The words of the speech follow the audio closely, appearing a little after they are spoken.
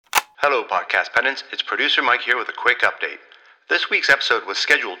Hello, podcast pennants. It's producer Mike here with a quick update. This week's episode was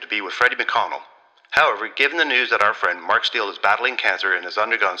scheduled to be with Freddie McConnell. However, given the news that our friend Mark Steele is battling cancer and has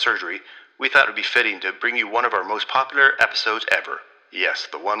undergone surgery, we thought it would be fitting to bring you one of our most popular episodes ever. Yes,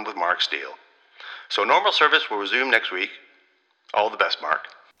 the one with Mark Steele. So normal service will resume next week. All the best, Mark.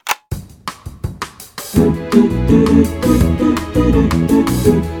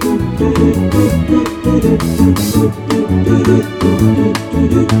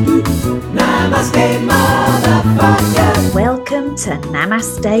 Namaste, motherfuckers. Welcome to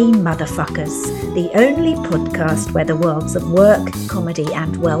Namaste, Motherfuckers, the only podcast where the worlds of work, comedy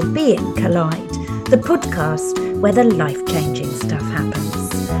and well-being collide. The podcast where the life-changing stuff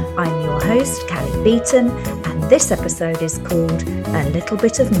happens. I'm your host, Callie Beaton, and this episode is called A Little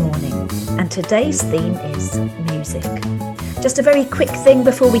Bit of Morning, and today's theme is music. Just a very quick thing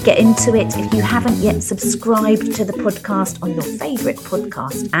before we get into it. If you haven't yet subscribed to the podcast on your favourite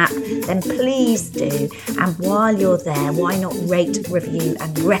podcast app, then please do. And while you're there, why not rate, review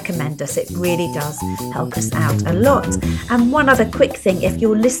and recommend us? It really does help us out a lot. And one other quick thing, if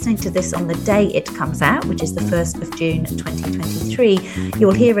you're listening to this on the day it comes out, which is the 1st of June 2023,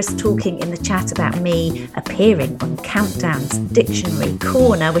 you'll hear us talking in the chat about me appearing on Countdown's Dictionary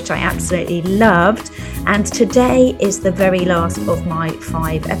Corner, which I absolutely loved. And today is the very last of my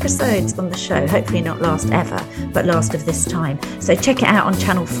 5 episodes on the show. Hopefully not last ever, but last of this time. So check it out on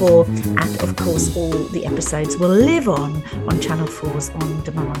Channel 4. And of course, all the episodes will live on Channel 4's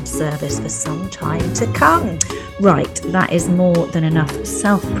on-demand service for some time to come. Right, that is more than enough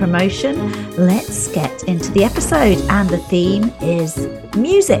self-promotion. Let's get into the episode. And the theme is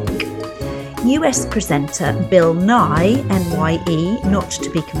music. US presenter Bill Nye, N-Y-E, not to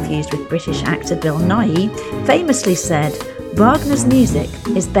be confused with British actor Bill Nighy, famously said, "Wagner's music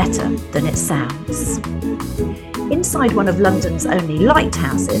is better than it sounds." Inside one of London's only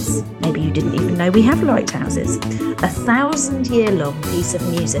lighthouses, maybe you didn't even know we have lighthouses, a 1,000-year-long piece of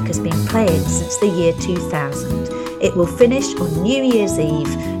music has been playing since the year 2000. It will finish on New Year's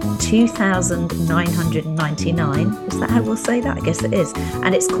Eve 2,999. Is that how we'll say that? I guess it is.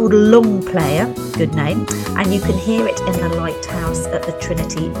 And it's called Long Player, good name, and you can hear it in the lighthouse at the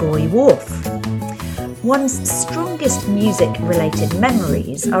Trinity Buoy Wharf. One's strongest music-related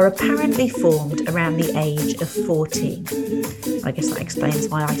memories are apparently formed around the age of 14. I guess that explains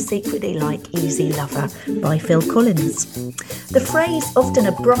why I secretly like Easy Lover by Phil Collins. The phrase, often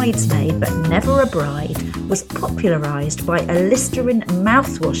a bridesmaid but never a bride, was popularised by a Listerine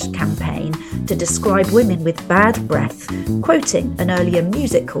mouthwash campaign to describe women with bad breath, quoting an earlier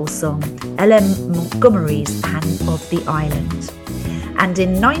music hall song, L.M. Montgomery's Anne of the Island. And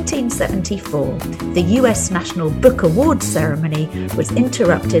in 1974, the US National Book Awards ceremony was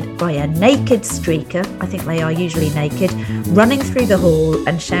interrupted by a naked streaker, I think they are usually naked, running through the hall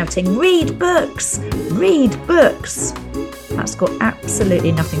and shouting, "Read books! Read books!" That's got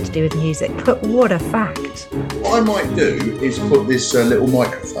absolutely nothing to do with music, but what a fact. What I might do is put this little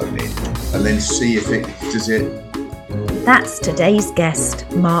microphone in and then see if it does it. That's today's guest,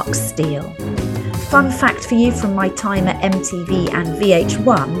 Mark Steele. Fun fact for you from my time at MTV and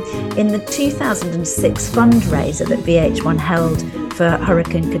VH1, in the 2006 fundraiser that VH1 held for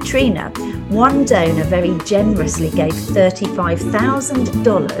Hurricane Katrina, one donor very generously gave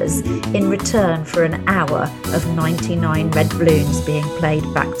 $35,000 in return for an hour of 99 Red Balloons being played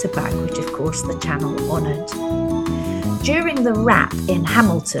back to back, which of course the channel honoured. During the rap in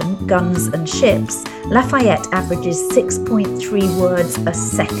Hamilton, Guns and Ships, Lafayette averages 6.3 words a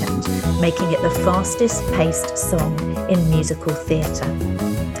second, making it the fastest paced song in musical theatre.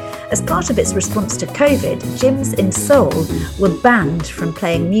 As part of its response to COVID, gyms in Seoul were banned from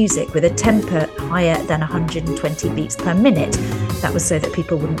playing music with a tempo higher than 120 beats per minute. That was so that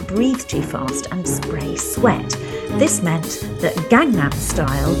people wouldn't breathe too fast and spray sweat. This meant that Gangnam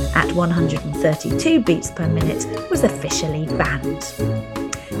Style at 132 beats per minute was officially banned.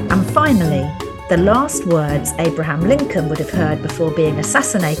 And finally, the last words Abraham Lincoln would have heard before being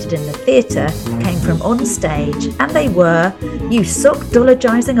assassinated in the theatre came from on stage, and they were, "You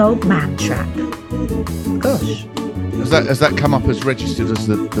sock-dologizing old man trap." Gosh. Has that come up as registered as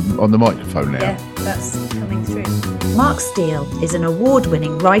the on the microphone now? Yeah, that's coming through. Mark Steele is an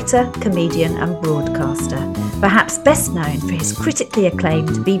award-winning writer, comedian and broadcaster, perhaps best known for his critically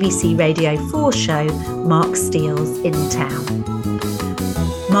acclaimed BBC Radio 4 show, Mark Steele's In Town.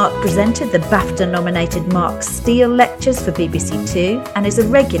 Mark presented the BAFTA-nominated Mark Steele Lectures for BBC Two and is a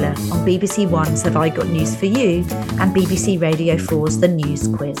regular on BBC One's Have I Got News For You and BBC Radio 4's The News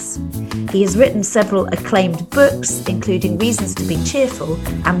Quiz. He has written several acclaimed books, including Reasons to Be Cheerful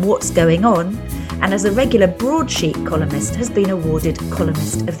and What's Going On, and as a regular broadsheet columnist has been awarded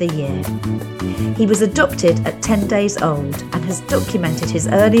Columnist of the Year. He was adopted at 10 days old and has documented his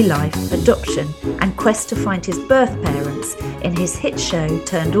early life, adoption and quest to find his birth parents in his hit show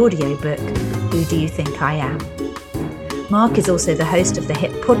turned audiobook, Who Do You Think I Am? Mark is also the host of the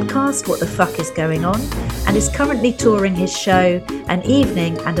hit podcast, What the Fuck Is Going On, and is currently touring his show, An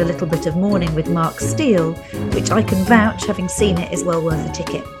Evening and a Little Bit of Morning with Mark Steele, which I can vouch, having seen it, is well worth a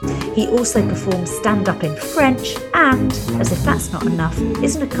ticket. He also performs stand-up in French and, as if that's not enough,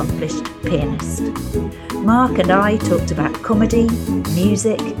 is an accomplished pianist. Mark and I talked about comedy,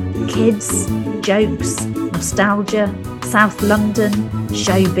 music, kids, jokes, nostalgia, South London,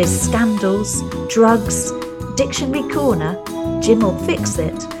 showbiz scandals, drugs, Dictionary Corner, Jim'll Fix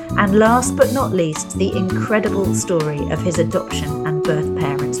It, and last but not least, the incredible story of his adoption and birth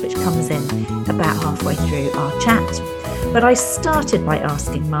parents, which comes in about halfway through our chat. But I started by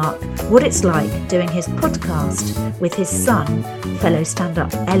asking Mark what it's like doing his podcast with his son, fellow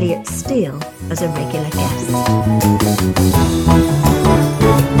stand-up Elliot Steele, as a regular guest.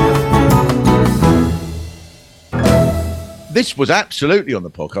 This was absolutely on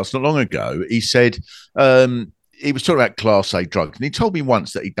the podcast not long ago. He said he was talking about Class A drugs, and he told me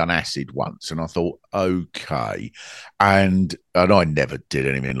once that he'd done acid once, and I thought, okay, and I never did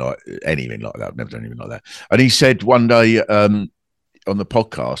anything like that. I've never done anything like that. And he said one day on the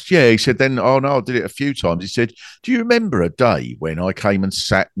podcast, he said then, oh no, I did it a few times. He said, do you remember a day when I came and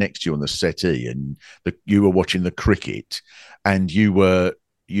sat next to you on the settee, and you were watching the cricket, and you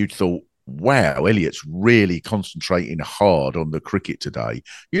thought, wow, Elliot's really concentrating hard on the cricket today.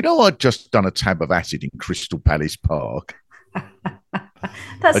 You know, I'd just done a tab of acid in Crystal Palace Park.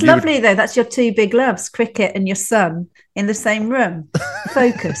 That's lovely, though. That's your two big loves, cricket and your son, in the same room,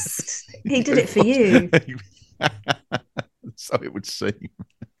 focused. He did it for you. So it would seem.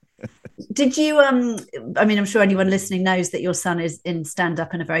 Did you, I'm sure anyone listening knows that your son is in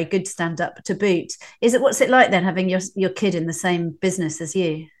stand-up and a very good stand-up to boot. What's it like then, having your kid in the same business as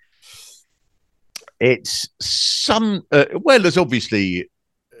you? It's there's obviously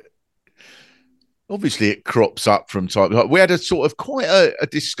it crops up from time. We had a sort of quite a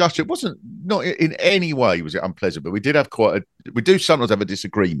discussion. It wasn't, not in any way was it unpleasant, but we did have we do sometimes have a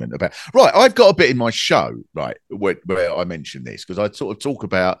disagreement about, right, I've got a bit in my show, right, where I mention this, because I sort of talk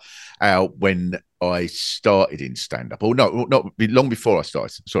about how when I started in stand-up, or not long before I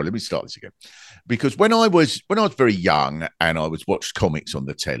started. Sorry, let me start this again. Because when I was very young and I watched comics on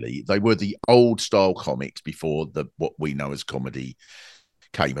the telly, they were the old style comics before what we know as comedy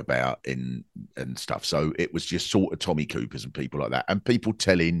came about and stuff. So it was just sort of Tommy Coopers and people like that, and people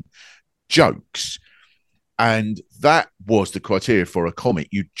telling jokes. And that was the criteria for a comic.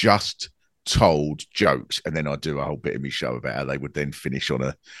 You just told jokes, and then I'd do a whole bit of my show about how they would then finish on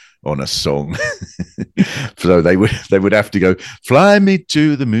a song. So they would have to go, fly me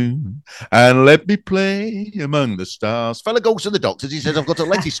to the moon and let me play among the stars. Fella goes to the doctor. He says, I've got a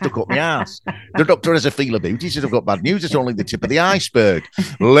lettuce stuck up my ass. The doctor has a feel about. He says, I've got bad news. It's only the tip of the iceberg.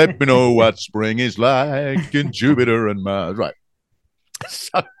 Let me know what spring is like in Jupiter and Mars. Right.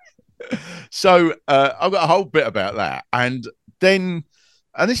 So I've got a whole bit about that. And then,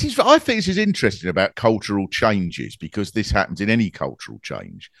 I think this is interesting about cultural changes, because this happens in any cultural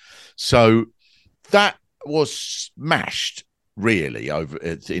change. So that was smashed really over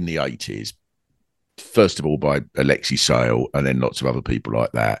in the 80s. First of all by Alexei Sayle, and then lots of other people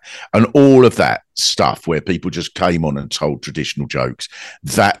like that. And all of that stuff where people just came on and told traditional jokes,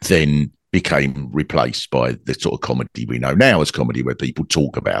 that then became replaced by the sort of comedy we know now as comedy, where people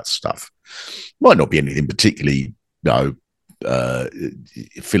talk about stuff. Might not be anything particularly,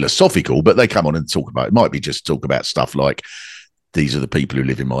 philosophical, but they come on and talk about it. Might be just talk about stuff like, these are the people who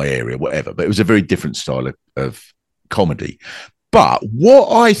live in my area, whatever. But it was a very different style of comedy. But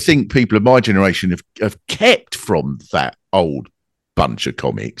what I think people of my generation have kept from that old bunch of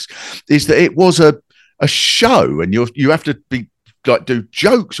comics is that it was a show, and you have to be like do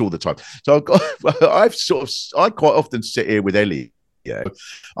jokes all the time. So I quite often sit here with Ellie. Yeah,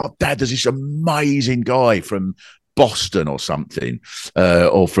 oh, Dad, there's this amazing guy from Boston or something,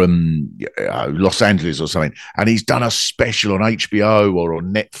 or from Los Angeles or something, and he's done a special on HBO or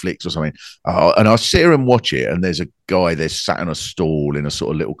on Netflix or something, and I sit here and watch it, and there's a guy there sat on a stall in a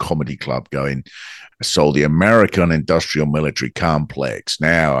sort of little comedy club going, so the American industrial military complex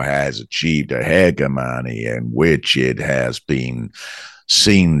now has achieved a hegemony in which it has been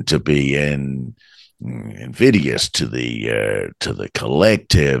seem to be invidious to the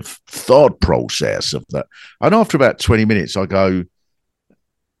collective thought process of that. And after about 20 minutes, I go,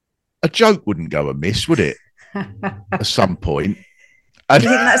 a joke wouldn't go amiss, would it? At some point. Do you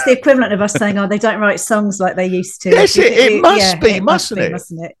think that's the equivalent of us saying, "Oh, they don't write songs like they used to"? Yes, it must be, mustn't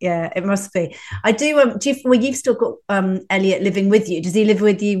it? Yeah, it must be. I do. You've still got Elliot living with you. Does he live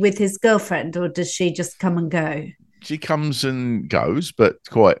with you with his girlfriend, or does she just come and go? She comes and goes, but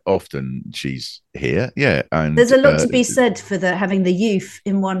quite often she's here. Yeah, and there's a lot to be said for having the youth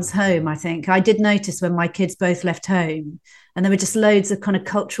in one's home. I think I did notice when my kids both left home, and there were just loads of kind of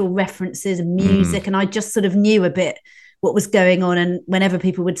cultural references and music, and I just sort of knew a bit what was going on. And whenever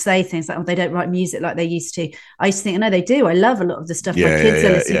people would say things like, "Oh, they don't write music like they used to," I used to think, "No, they do. I love a lot of the stuff my kids are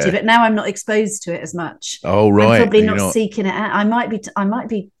listening to," but now I'm not exposed to it as much. Oh, right. I'm probably not seeking it out. I might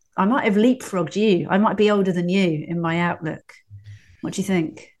have leapfrogged you. I might be older than you in my outlook. What do you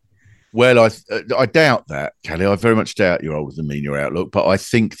think? Well, I doubt that, Callie. I very much doubt you're older than me in your outlook, but I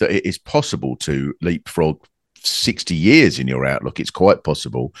think that it is possible to leapfrog 60 years in your outlook. It's quite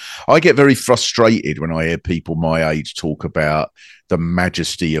possible. I get very frustrated when I hear people my age talk about the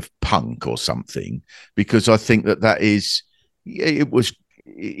majesty of punk or something, because I think that is, it was,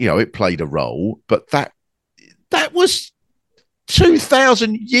 it played a role, but that was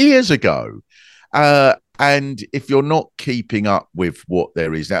 2,000 years ago. And if you're not keeping up with what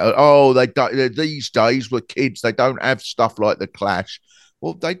there is now, these days with kids, they don't have stuff like The Clash.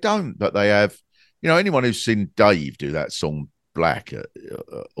 Well, they don't, but they have, anyone who's seen Dave do that song Black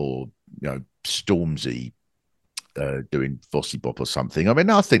or, Stormzy doing Fossy Bop or something. I mean,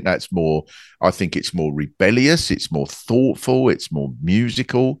 I think it's more rebellious, it's more thoughtful, it's more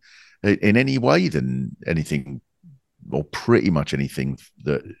musical in any way than anything, or pretty much anything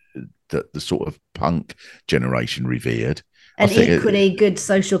that the sort of punk generation revered. And equally good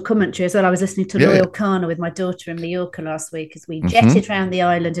social commentary as well. I was listening to Loyal Kana with my daughter in Mallorca last week as we jetted around the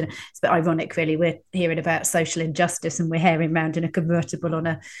island. And it's a bit ironic, really. We're hearing about social injustice and we're herring around in a convertible on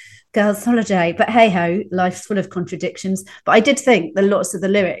a girls' holiday. But hey-ho, life's full of contradictions. But I did think that lots of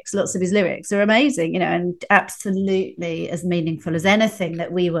his lyrics are amazing, and absolutely as meaningful as anything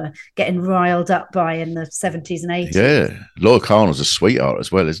that we were getting riled up by in the 70s and 80s. Yeah, Loyal Kana's a sweetheart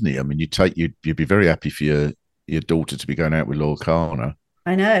as well, isn't he? I mean, you'd be very happy for your daughter to be going out with Loyal Kana.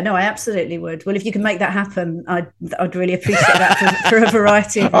 I know. No, I absolutely would. Well, if you can make that happen, I'd really appreciate that for a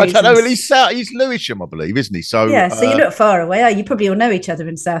variety of reasons. I don't know. Well, he's Lewisham, I believe, isn't he? So yeah. So you're not far away. You probably all know each other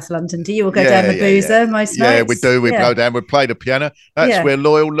in South London. Do you all go down the boozer most nights? Yeah, we do. We go down. We play the piano. That's where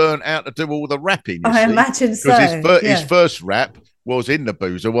Loyal learned how to do all the rapping. I imagine so. Because his first rap was in the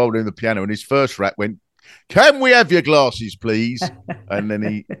boozer while doing the piano, and his first rap went, "Can we have your glasses, please?" And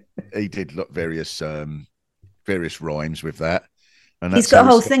then he did various rhymes with that. And he's got a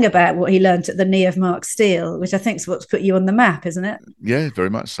whole thing about what he learned at the knee of Mark Steele, which I think is what's put you on the map, isn't it? Yeah,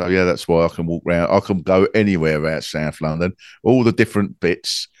 very much so. Yeah, that's why I can walk around. I can go anywhere about South London, all the different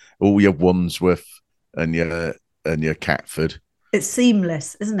bits, all your Wandsworth and your Catford. It's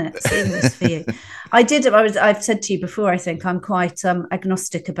seamless, isn't it? Seamless for you. I've said to you before, I think I'm quite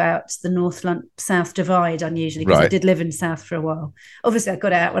agnostic about the North-South divide unusually, because I did live in South for a while. Obviously, I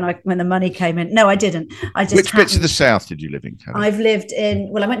got out when the money came in. No, I didn't. Which bits of the South did you live in, Karen? I've lived I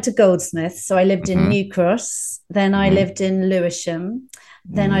went to Goldsmith, so I lived in New Cross, then I lived in Lewisham,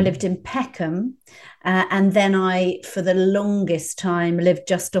 then I lived in Peckham, and then I, for the longest time, lived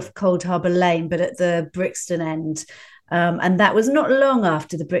just off Cold Harbour Lane, but at the Brixton end. And that was not long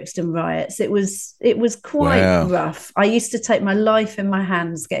after the Brixton riots. It was quite rough. I used to take my life in my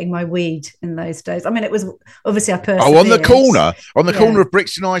hands getting my weed in those days. I mean, it was obviously I persevered. Oh, on the corner of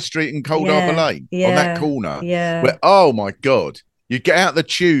Brixton High Street and Cold Harbour Lane. Yeah. On that corner. Yeah. Where, oh my God. You'd get out the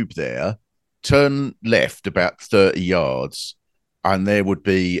tube there, turn left about 30 yards, and there would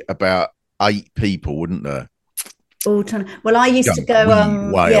be about 8 people, wouldn't there? All trying. Well, I used to go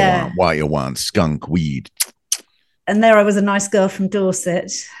why you want skunk weed. And there I was, a nice girl from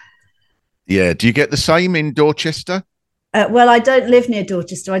Dorset. Yeah. Do you get the same in Dorchester? Well, I don't live near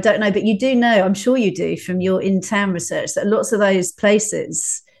Dorchester. I don't know. But you do know, I'm sure you do from your in-town research, that lots of those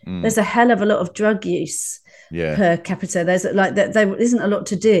places, there's a hell of a lot of drug use per capita. There's there isn't a lot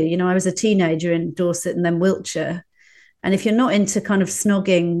to do. I was a teenager in Dorset and then Wiltshire. And if you're not into kind of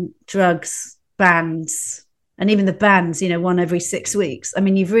snogging, drugs, bands, and even the bands, one every 6 weeks. I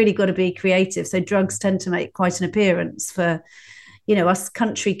mean, you've really got to be creative. So drugs tend to make quite an appearance for, us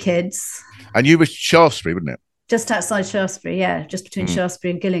country kids. And you were Shaftesbury, wasn't it? Just outside Shaftesbury, yeah. Just between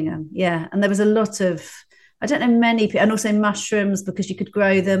Shaftesbury and Gillingham, yeah. And there was a lot of I don't know many people, and also mushrooms because you could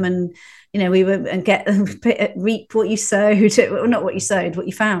grow them, and we were and get reap what you sowed, or not what you sowed, what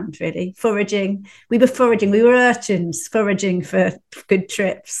you found. Really, foraging. We were foraging. We were urchins foraging for good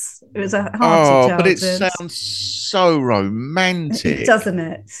trips. It was a hearty childhood. But it sounds so romantic, doesn't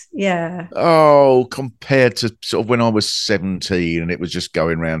it? Yeah. Oh, compared to sort of when I was 17, and it was just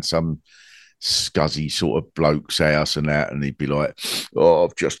going around some scuzzy sort of bloke's house and that, and he'd be like, "Oh,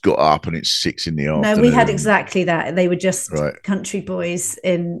 I've just got up and it's 6 in the afternoon." No, we had exactly that. They were just country boys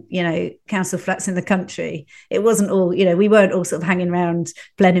in, council flats in the country. It wasn't all, we weren't all sort of hanging around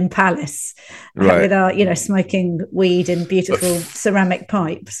Blenheim Palace with our, smoking weed in beautiful ceramic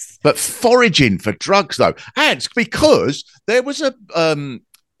pipes. But foraging for drugs, though, and because there was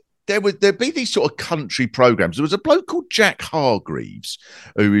there'd be these sort of country programs. There was a bloke called Jack Hargreaves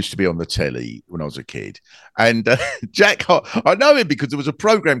who used to be on the telly when I was a kid. And I know him because there was a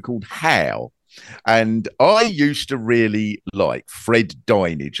program called How. And I used to really like Fred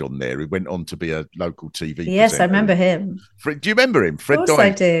Dinage on there, who went on to be a local TV Yes, presenter. I remember him. Do you remember him? Fred Dinage. Of course I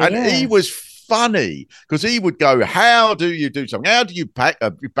do, and he was funny because he would go, "How do you do something? How do you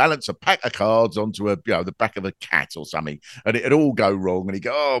balance a pack of cards onto the back of a cat or something?" And it'd all go wrong, and he'd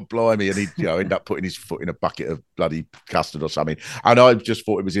go, "Oh, blimey," and he'd end up putting his foot in a bucket of bloody custard or something. And I just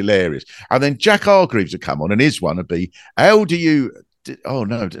thought it was hilarious. And then Jack Hargreaves would come on, and his one would be, "How do you?" Oh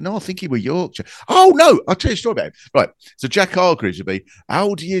no! I think he were Yorkshire. Oh no! I'll tell you a story about him. Right. So Jack Hargreaves would be,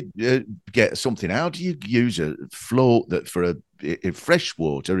 "How do you get something? How do you use a float that for in fresh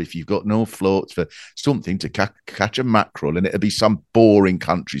water if you've got no floats for something to catch a mackerel?" And it'd be some boring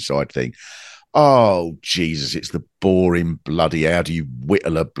countryside thing. Oh Jesus! It's the boring bloody. How do you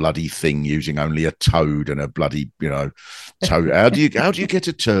whittle a bloody thing using only a toad and a bloody toad? How do you get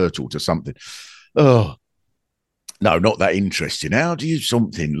a turtle to something? Oh. No, not that interesting. How do you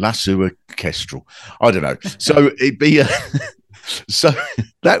lasso a kestrel? I don't know. So it'd be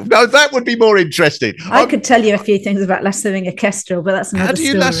that would be more interesting. I could tell you a few things about lassoing a kestrel, but that's another story.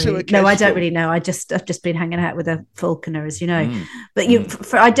 How do you lasso a kestrel? No, I don't really know. I've just been hanging out with a falconer, as you know. But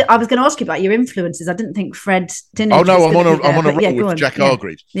I was going to ask you about your influences. I didn't think Fred Dinage. Oh no, I'm on a roll with Jack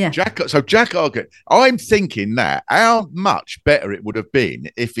Hargreaves. Yeah. Jack Hargreaves. I'm thinking that how much better it would have been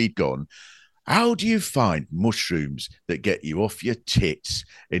if he'd gone, "How do you find mushrooms that get you off your tits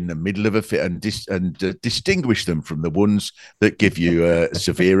in the middle of a fit and distinguish them from the ones that give you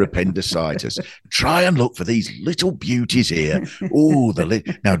severe appendicitis? Try and look for these little beauties here. Oh,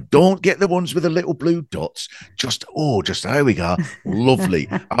 now don't get the ones with the little blue dots. Just there we go. Lovely.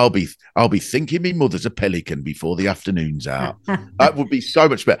 I'll be thinking me mother's a pelican before the afternoon's out." That would be so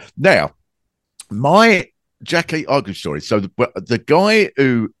much better. Now, my Jackie Hargreaves story. So the guy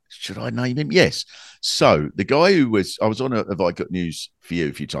who, should I name him? Yes. So the guy who I was on Have I Got News for You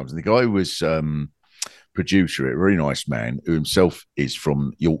a few times, and the guy who was producer, a very nice man who himself is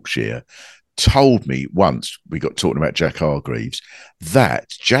from Yorkshire, told me once, we got talking about Jack Hargreaves, that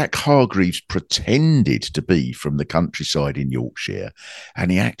Jack Hargreaves pretended to be from the countryside in Yorkshire,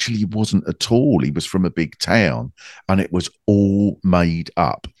 and he actually wasn't at all. He was from a big town, and it was all made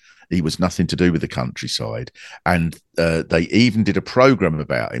up. He was nothing to do with the countryside. And they even did a program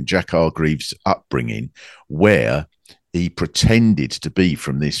about him, Jack Hargreaves' upbringing, where he pretended to be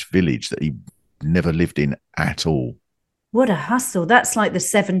from this village that he never lived in at all. What a hustle. That's like the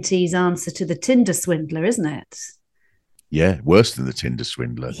 70s answer to the Tinder swindler, isn't it? Yeah, worse than the Tinder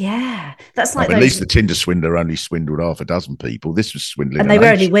swindler. Yeah, that's like at least the Tinder swindler only swindled half a dozen people. This was swindling, and they were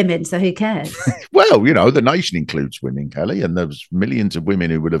only women, so who cares? Well, the nation includes women, Kelly, and there was millions of women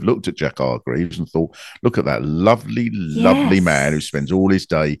who would have looked at Jack Hargreaves and thought, "Look at that lovely man who spends all his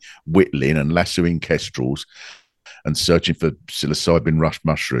day whittling and lassoing kestrels and searching for psilocybin rush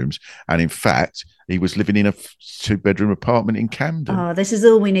mushrooms." And in fact, he was living in a 2-bedroom apartment in Camden. Oh, this is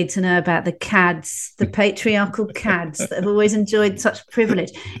all we need to know about the cads, the patriarchal cads that have always enjoyed such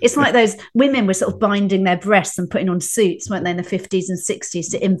privilege. It's like those women were sort of binding their breasts and putting on suits, weren't they, in the 50s and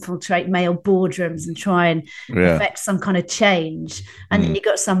 60s to infiltrate male boardrooms and try and affect some kind of change. And then you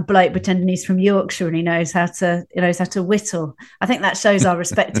got some bloke pretending he's from Yorkshire and he knows how to whittle. I think that shows our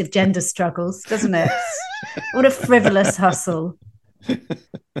respective gender struggles, doesn't it? What a frivolous hustle.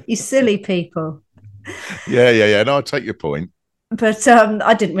 You silly people. Yeah. No, I take your point. But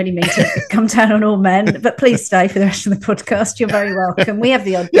I didn't really mean to come down on all men. But please stay for the rest of the podcast. You're very welcome. We have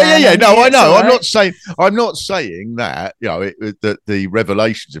the odd. Yeah. No, I know. Right. I'm not saying that that the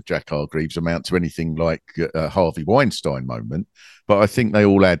revelations of Jack Hargreaves amount to anything like a Harvey Weinstein moment. But I think they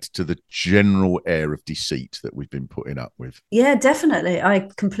all add to the general air of deceit that we've been putting up with. Yeah, definitely. I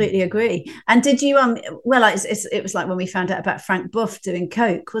completely agree. And did you? Well, it was like when we found out about Frank Buff doing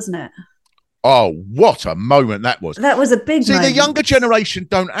coke, wasn't it? Oh, what a moment that was. That was a big See, moment. the younger generation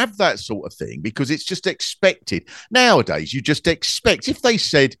don't have that sort of thing because it's just expected. Nowadays, you just expect, if they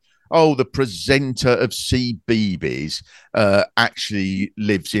said, oh, the presenter of CBeebies actually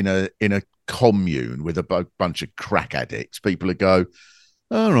lives in a commune with a bunch of crack addicts, people would go,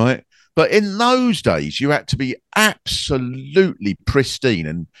 all right. But in those days, you had to be absolutely pristine.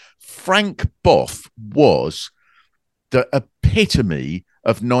 And Frank Boff was the epitome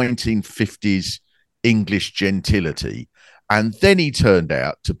of 1950s English gentility. And then he turned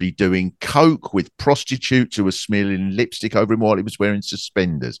out to be doing coke with prostitutes who were smearing lipstick over him while he was wearing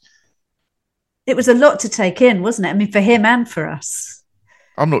suspenders. It was a lot to take in, wasn't it? I mean, for him and for us.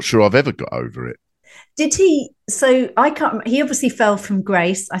 I'm not sure I've ever got over it. Did he? So I can't. He obviously fell from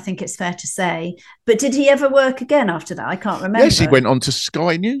grace, I think it's fair to say. But did he ever work again after that? I can't remember. Yes, he went on to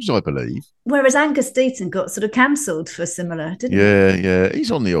Sky News, I believe. Whereas Angus Deaton got sort of cancelled for similar, didn't he? Yeah.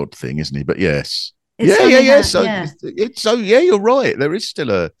 He's on the odd thing, isn't he? But yes. It's So you're right. There is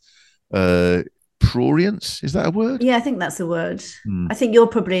still a prurience. Is that a word? Yeah, I think that's a word. I think you're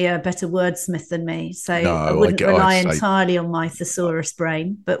probably a better wordsmith than me, so I wouldn't rely entirely on my thesaurus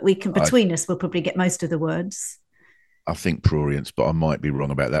brain. But we can, between us, we'll probably get most of the words. I think prurience, but I might be wrong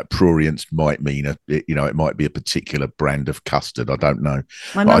about that. Prurience might mean it might be a particular brand of custard. I don't know.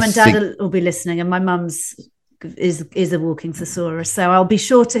 My mum and dad will be listening, and my mum's is a walking thesaurus, so I'll be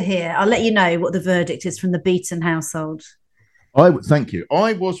sure to hear. I'll let you know what the verdict is from the Beaton household. Thank you.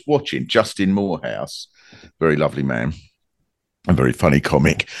 I was watching Justin Morehouse, very lovely man, a very funny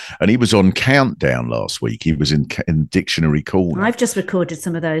comic, and he was on Countdown last week. He was in Dictionary Corner. I've just recorded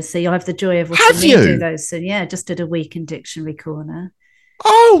some of those, so you'll have the joy of watching me do those. So yeah, just did a week in Dictionary Corner.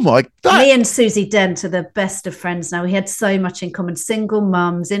 Oh my God. Me and Susie Dent are the best of friends now. We had so much in common. Single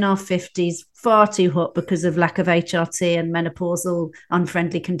mums in our 50s, far too hot because of lack of HRT and menopausal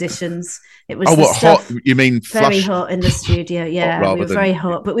unfriendly conditions. It was hot? You mean very hot in the studio? Yeah, we were very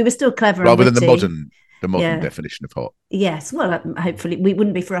hot, but we were still clever. Rather than the modern definition of hot. Yes, well, hopefully it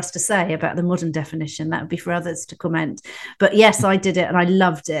wouldn't be for us to say about the modern definition. That would be for others to comment. But yes, I did it and I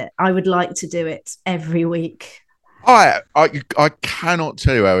loved it. I would like to do it every week. I cannot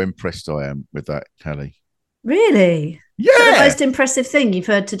tell you how impressed I am with that, Kelly. Really? Yeah. Is that the most impressive thing you've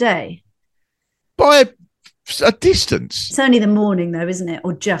heard today? By a distance. It's only the morning, though, isn't it?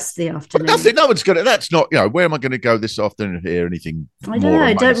 Or just the afternoon? But nothing. No one's going to. That's not. Where am I going to go this afternoon? Hear anything? I don't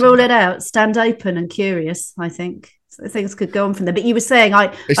know. Don't rule it out. Stand open and curious. I think things could go on from there. But you were saying,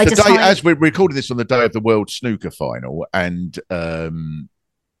 as we're recording this on the day of the World Snooker Final, and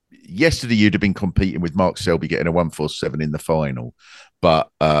yesterday you'd have been competing with Mark Selby getting a 147 in the final, but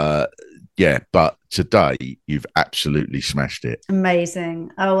today you've absolutely smashed it.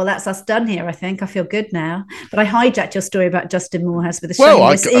 Amazing. Oh well, that's us done here. I think I feel good now. But I hijacked your story about Justin Morehouse with a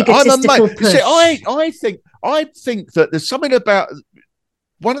shameless egotistical push. See, I think that there's something about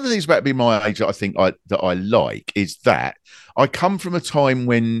one of the things about being my age that I think that I like is that I come from a time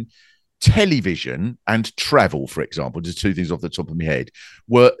when television and travel, for example, just two things off the top of my head,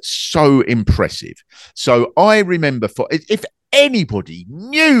 were so impressive. So I remember if anybody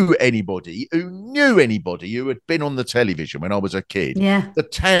knew anybody who had been on the television when I was a kid, the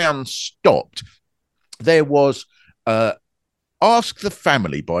town stopped. There was Ask the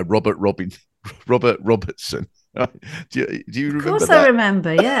Family by Robert Robertson. Do you remember? Of course, that? I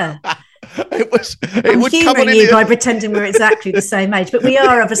remember. Yeah. I'm humouring you by pretending we're exactly the same age, but we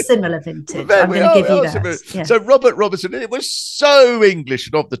are of a similar vintage. I'm going to give you that. Yeah. So Robert Robertson, it was so English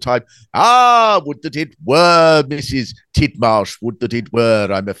and of the time. Would that it were Mrs. Tidmarsh, would that it were.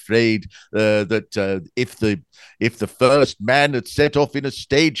 I'm afraid that if the first man had set off in a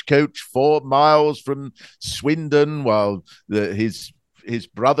stagecoach 4 miles from Swindon while his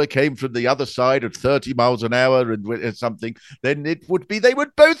brother came from the other side at 30 miles an hour and something, then they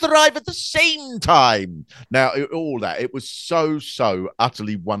would both arrive at the same time. Now, it was so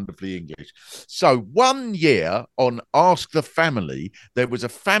utterly wonderfully English. So 1 year on Ask the Family, there was a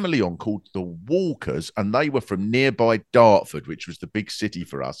family on called the Walkers, and they were from nearby Dartford, which was the big city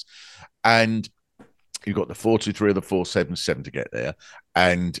for us. And you got the 423 or the 477 to get there.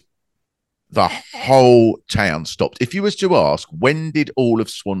 And the whole town stopped. If you was to ask, when did all of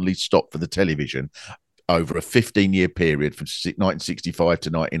Swanley stop for the television over a 15-year period from 1965 to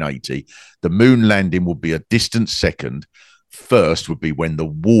 1980, the moon landing would be a distant second. First would be when the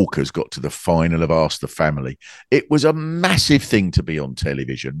Walkers got to the final of Ask the Family. It was a massive thing to be on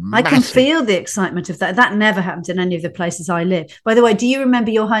television. I can feel the excitement of that. That never happened in any of the places I live. By the way, do you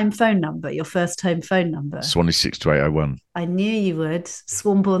remember your home phone number, your first home phone number? Swanley 62801. I knew you would.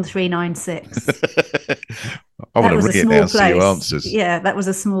 Swanbourne 396. I want That to was a ring it now small and see who place. answers. Yeah, that was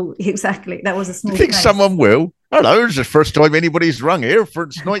a small. Exactly, that was a Do small. you think place. someone will? Hello, it's the first time anybody's rung here for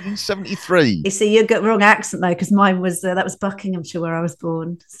 1973. You see, you got wrong accent though, because mine was that was Buckinghamshire where I was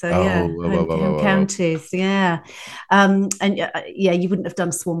born. So yeah, home counties. Yeah, and yeah, you wouldn't have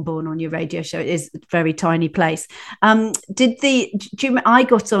done Swanbourne on your radio show. It is a very tiny place. I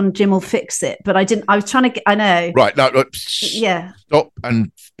got on Jim will fix it, but I didn't. I was trying to get. I know. Right, no, look, yeah. Stop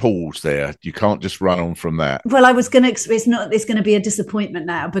and pause there. You can't just run on from that. Well, I was going to. It's going to be a disappointment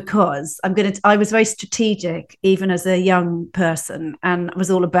now because I was very strategic, even as a young person, and it was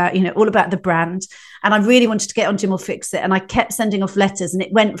all about the brand. And I really wanted to get on Jim will fix it, and I kept sending off letters, and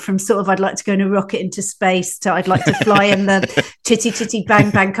it went from sort of I'd like to go in a rocket into space to I'd like to fly in the chitty chitty bang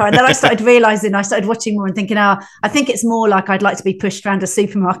bang car. And then I started realizing, I started watching more and thinking, I think it's more like I'd like to be pushed around a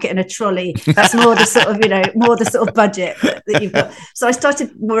supermarket in a trolley. That's more the sort of more the sort of budget that you've got. So I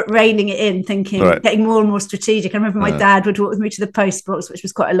started reining it in, thinking, getting more and more strategic. I remember my dad would walk with me to the post box, which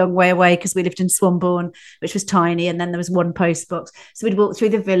was quite a long way away because we lived in Swanbourne, which was tiny, and then there was one post box. So we'd walk through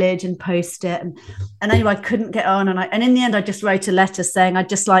the village and post it, and anyway, I couldn't get on, and in the end, I just wrote a letter saying I'd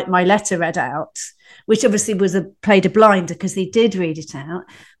just like my letter read out, which obviously played a blinder because he did read it out.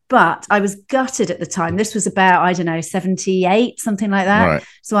 But I was gutted at the time. This was about, I don't know, 78, something like that. Right.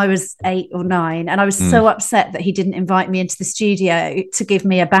 So I was 8 or 9. And I was so upset that he didn't invite me into the studio to give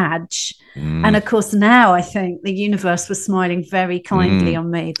me a badge. And of course, now I think the universe was smiling very kindly on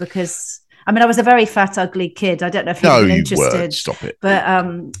me because... I mean, I was a very fat, ugly kid. I don't know if you've been interested. Weren't. Stop it.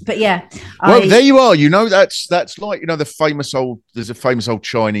 But yeah. Well, there you are. That's like, there's a famous old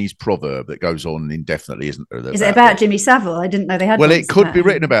Chinese proverb that goes on indefinitely, isn't there? Is it about Jimmy Savile? I didn't know they had. Well, it could be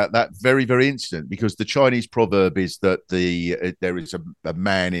written about that very, very incident because the Chinese proverb is that there is a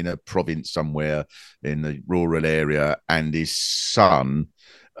man in a province somewhere in the rural area and his son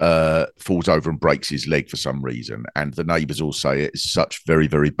falls over and breaks his leg for some reason, and the neighbours all say it's such very,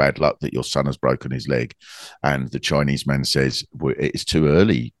 very bad luck that your son has broken his leg, and the Chinese man says, well, it's too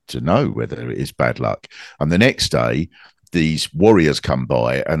early to know whether it is bad luck. And the next day these warriors come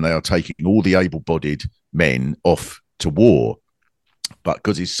by and they are taking all the able-bodied men off to war, but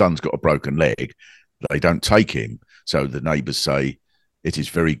because his son's got a broken leg they don't take him. So the neighbours say it is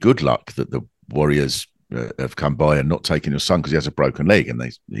very good luck that the warriors have come by and not taken your son because he has a broken leg. And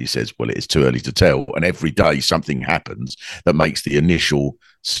he says, well, it's too early to tell. And every day something happens that makes the initial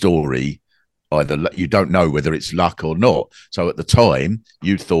story either you don't know whether it's luck or not. So at the time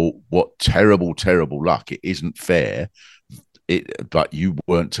you thought, what terrible, terrible luck. It isn't fair. But you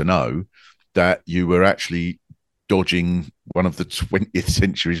weren't to know that you were actually dodging one of the 20th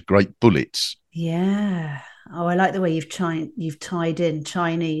century's great bullets. Yeah. Oh, I like the way you've tied in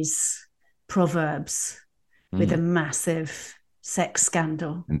Chinese proverbs with a massive sex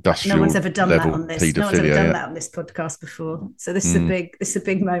scandal. Industrial. No one's ever done that on this. No one's ever done that on this podcast before. So this is a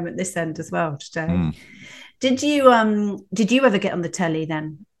big moment this end as well today. Did you ever get on the telly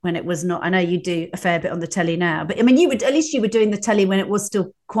then when it was not? I know you do a fair bit on the telly now, but I mean, you were doing the telly when it was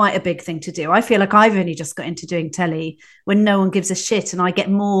still quite a big thing to do. I feel like I've only just got into doing telly when no one gives a shit, and I get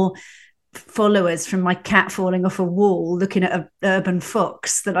more followers from my cat falling off a wall looking at an urban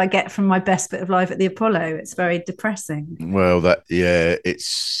fox that I get from my best bit of live at the Apollo. It's very depressing. Well,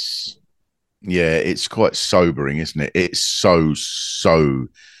 it's quite sobering, isn't it? It's so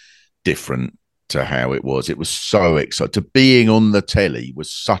different to how it was. It was so exciting. To being on the telly was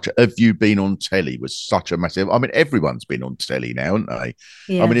such a... Have you been on telly was such a massive... I mean, everyone's been on telly now, haven't they?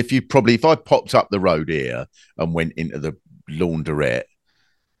 Yeah. I mean, if I popped up the road here and went into the laundrette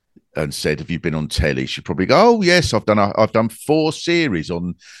and said, have you been on telly? She'd probably go, oh yes, I've done 4 series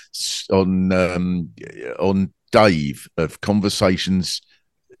on Dave of conversations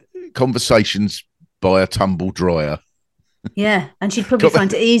by a tumble dryer. Yeah, and she'd probably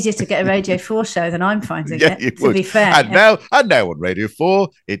find it easier to get a Radio 4 show than I'm finding it, to be fair. And now on Radio 4,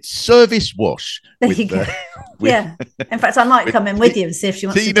 it's Service Wash. There you go. Yeah. In fact, I might come in with you and see if she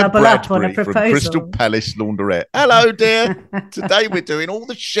wants to double up on a proposal. From Crystal Palace Laundrette. Hello, dear. Today we're doing all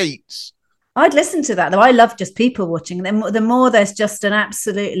the sheets. I'd listen to that, though. I love just people watching. The more there's just an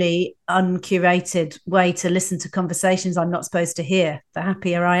absolutely uncurated way to listen to conversations I'm not supposed to hear, the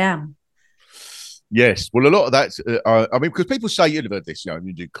happier I am. Yes, well, a lot of that's, I mean, because people say, you know, this, you know, when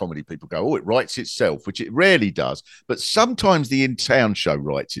you do comedy, people go, oh, it writes itself, which it rarely does. But sometimes the in-town show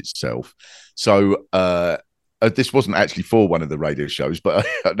writes itself. So this wasn't actually for one of the radio shows, but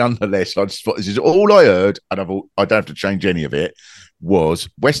nonetheless, I just thought this is all I heard, and I don't have to change any of it, was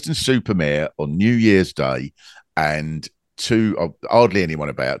Weston-super-Mare on New Year's Day, and hardly anyone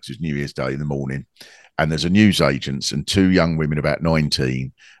about, because it's New Year's Day in the morning, and there's a newsagents and 2 young women about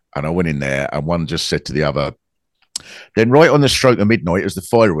 19. And I went in there and one just said to the other, Then right on the stroke of midnight, as the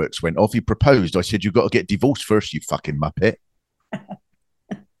fireworks went off, he proposed. I said, "You've got to get divorced first, you fucking muppet."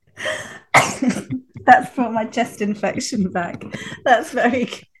 That's brought my chest infection back. That's very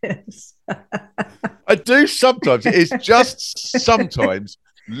good. I do sometimes. It's just sometimes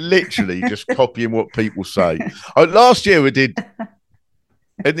literally just copying what people say. Last year we did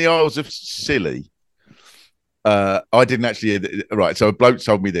in the Isles of Scilly. I didn't actually. Right, so a bloke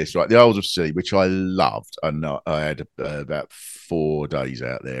told me this. Right, the Isles of Scilly, which I loved, and I had about 4 days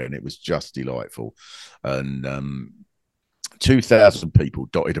out there, and it was just delightful. And 2,000 people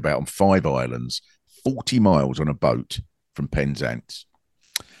dotted about on 5 islands, 40 miles on a boat from Penzance.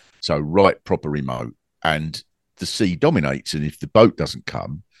 So right, proper remote, and the sea dominates. And if the boat doesn't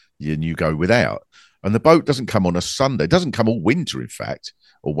come, then you go without. And the boat doesn't come on a Sunday. It doesn't come all winter, in fact,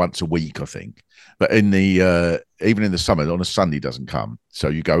 or once a week, I think. But in the even in the summer, on a Sunday doesn't come. So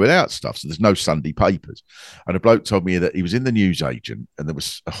you go without stuff. So there's no Sunday papers. And a bloke told me that he was in the newsagent, and there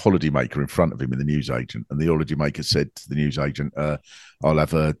was a holidaymaker in front of him in the newsagent. And the holidaymaker said to the newsagent, "I'll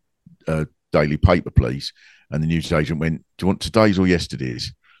have a daily paper, please." And the newsagent went, "Do you want today's or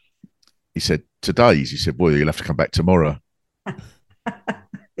yesterday's?" He said, "Today's." He said, "Well, you'll have to come back tomorrow."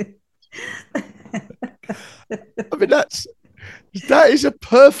 I mean, that is a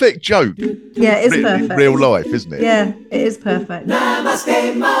perfect joke. Yeah, it is perfect. In real life, isn't it? Yeah, it is perfect.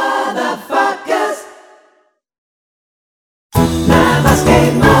 Namaste, motherfuckers.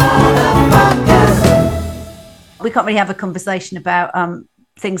 Namaste, motherfuckers. We can't really have a conversation about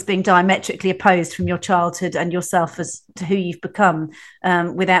things being diametrically opposed from your childhood and yourself as to who you've become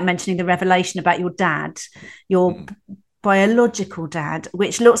without mentioning the revelation about your dad, your biological dad,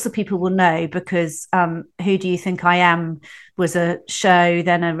 which lots of people will know because Who Do You Think I Am was a show,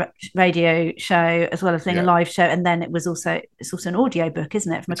 then a radio show, as well as being a live show, and then it's also an audio book,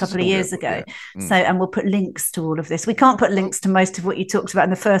 isn't it, from a couple of years ago. So, and we'll put links to all of this. We can't put links to most of what you talked about in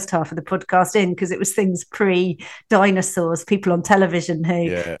the first half of the podcast in, because it was things pre-dinosaurs, people on television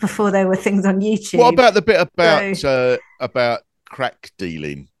who before there were things on YouTube. What about the bit about crack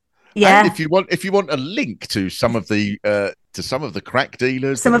dealing? Yeah. And if you want a link to some of the crack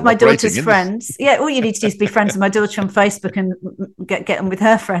dealers, some of my daughter's friends. Yeah, all you need to do is be friends with my daughter on Facebook and get them with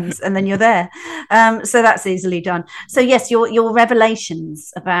her friends, and then you're there. So that's easily done. So yes, your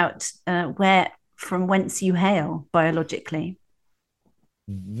revelations about from whence you hail biologically.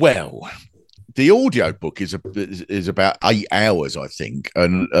 Well, the audio book is about 8 hours, I think,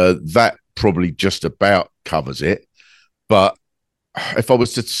 and that probably just about covers it. But if I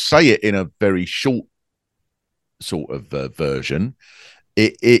was to say it in a very short sort of version,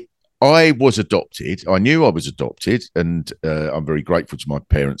 I was adopted. I knew I was adopted, and I'm very grateful to my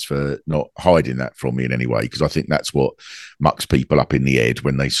parents for not hiding that from me in any way, because I think that's what mucks people up in the head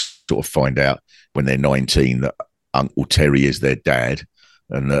when they sort of find out when they're 19 that Uncle Terry is their dad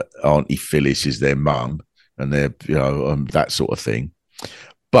and that Auntie Phyllis is their mum, and they're that sort of thing.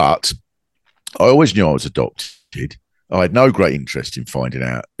 But I always knew I was adopted. I had no great interest in finding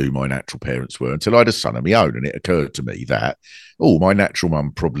out who my natural parents were until I had a son of my own, and it occurred to me that, my natural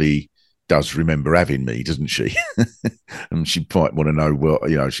mum probably does remember having me, doesn't she? And she might want to know,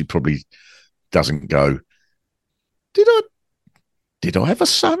 well, she probably doesn't go, did I have a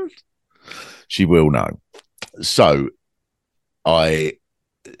son? She will know. So I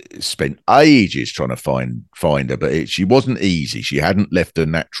spent ages trying to find her, but she wasn't easy. She hadn't left a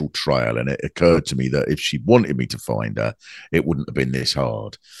natural trail, and it occurred to me that if she wanted me to find her, it wouldn't have been this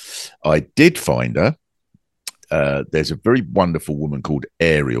hard. I did find her. There's a very wonderful woman called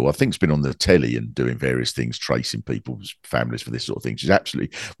Ariel. I think it's been on the telly and doing various things, tracing people's families for this sort of thing. She's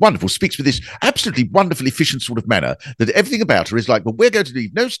absolutely wonderful. Speaks with this absolutely wonderful, efficient sort of manner that everything about her is like, well, we're going to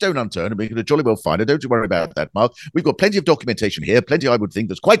leave no stone unturned, and we're going to jolly well find her. Don't you worry about that, Mark. We've got plenty of documentation here, plenty, I would think,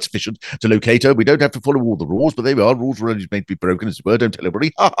 that's quite sufficient to locate her. We don't have to follow all the rules, but there we are. Rules were only made to be broken, as it were. Don't tell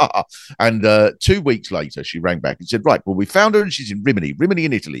everybody. Ha, ha, ha. And 2 weeks later, she rang back and said, right, well, we found her, and she's in Rimini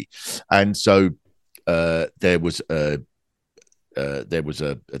in Italy. And so there's a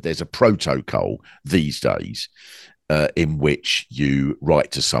protocol these days in which you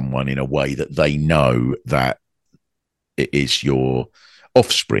write to someone in a way that they know that it is your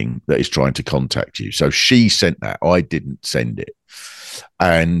offspring that is trying to contact you. So she sent that. I didn't send it,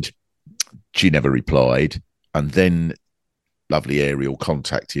 and she never replied. And then lovely Ariel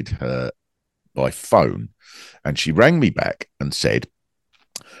contacted her by phone, and she rang me back and said,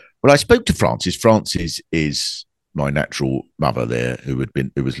 well, I spoke to Francis. Francis is my natural mother there, who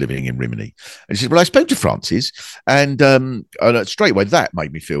was living in Rimini. And she said, well, I spoke to Francis, and straight away that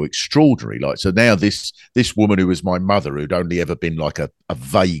made me feel extraordinary. Like, so now this woman who was my mother, who'd only ever been like a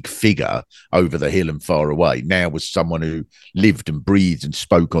vague figure over the hill and far away, now was someone who lived and breathed and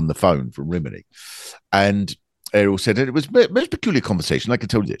spoke on the phone from Rimini. And Ariel said, and it was a most peculiar conversation. I can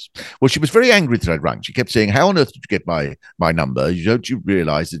tell you this. Well, she was very angry that I'd rung. She kept saying, how on earth did you get my number? Don't you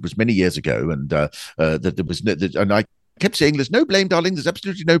realize it was many years ago, and that there was and I kept saying, there's no blame, darling. There's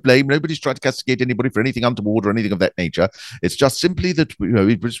absolutely no blame. Nobody's trying to castigate anybody for anything untoward or anything of that nature. It's just simply that,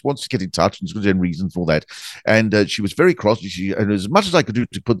 he just wants to get in touch, and there's any reason for that. And she was very cross. And as much as I could do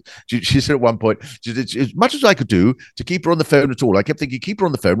she said at one point, as much as I could do to keep her on the phone at all, I kept thinking, keep her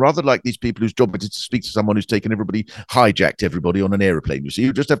on the phone, rather like these people whose job it is to speak to someone who's hijacked everybody on an aeroplane. You see,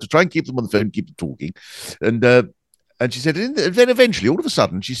 you just have to try and keep them on the phone, keep them talking. And she said, and then eventually, all of a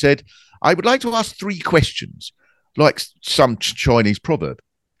sudden, she said, I would like to ask 3 questions, like some Chinese proverb.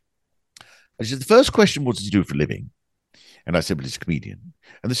 And she said, the first question, what does he do for a living? And I said, well, he's a comedian.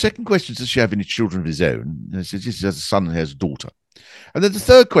 And the second question, does she have any children of his own? And I said, yes, he has a son and has a daughter. And then the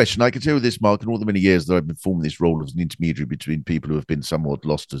third question, I can tell you this, Mark, in all the many years that I've been forming this role as an intermediary between people who have been somewhat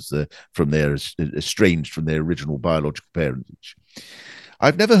lost estranged from their original biological parentage.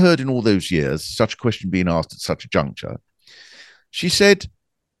 I've never heard in all those years such a question being asked at such a juncture. She said,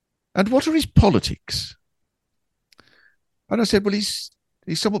 and what are his politics? And I said, well, he's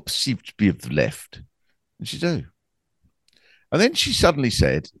somewhat perceived to be of the left. And she said, oh. And then she suddenly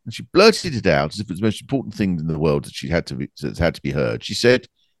said, and she blurted it out as if it was the most important thing in the world that had to be heard. She said,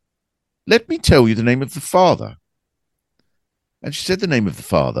 let me tell you the name of the father. And she said the name of the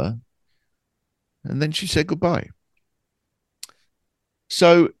father, and then she said goodbye.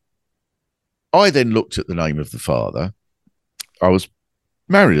 So I then looked at the name of the father. I was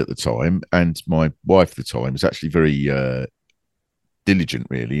married at the time, and my wife at the time was actually very diligent,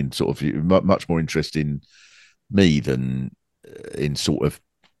 really, and sort of much more interested in me than in sort of,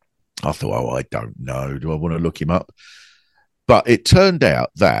 I thought, oh, I don't know, do I want to look him up? But it turned out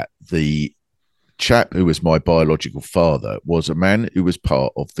that the chap who was my biological father was a man who was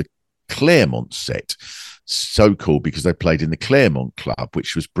part of the Claremont set, so called because they played in the Claremont Club,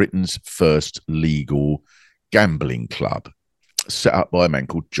 which was Britain's first legal gambling club, set up by a man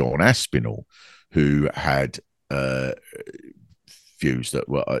called John Aspinall, who had views that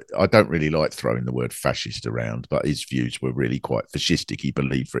were, I don't really like throwing the word fascist around, but his views were really quite fascistic. He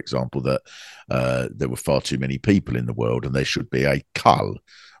believed, for example, that there were far too many people in the world and there should be a cull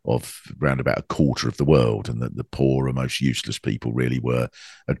of around about a quarter of the world, and that the poor and most useless people really were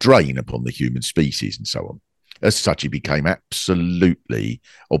a drain upon the human species and so on. As such, he became absolutely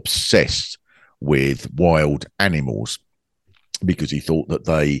obsessed with wild animals because he thought that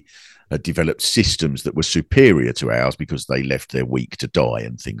they had developed systems that were superior to ours because they left their weak to die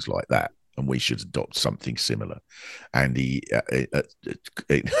and things like that. And we should adopt something similar. And he,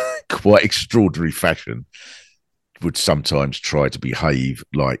 in quite extraordinary fashion, would sometimes try to behave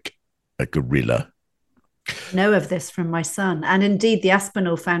like a gorilla. Know of this from my son, and indeed the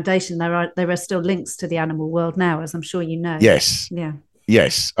Aspinall Foundation. There are still links to the animal world now, as I'm sure you know. Yes. Yeah.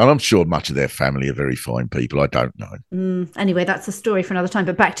 Yes, and I'm sure much of their family are very fine people. I don't know. Anyway, that's a story for another time.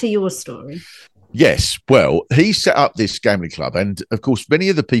 But back to your story. Yes, well, he set up this gambling club, and of course, many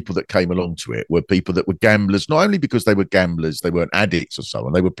of the people that came along to it were people that were gamblers. Not only because they were gamblers, they weren't addicts or so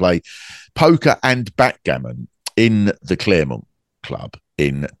on. They would play poker and backgammon in the Claremont Club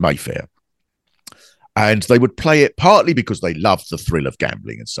in Mayfair. And they would play it partly because they loved the thrill of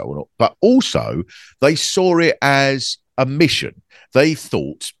gambling and so on, but also they saw it as a mission. They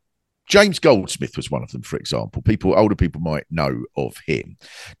thought, James Goldsmith was one of them, for example. Older people might know of him.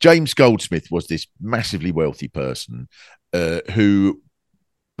 James Goldsmith was this massively wealthy person who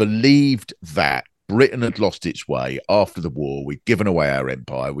believed that Britain had lost its way after the war. We'd given away our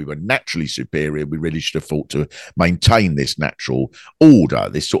empire. We were naturally superior. We really should have fought to maintain this natural order,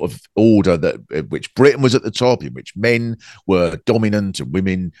 this sort of order that which Britain was at the top, in which men were dominant and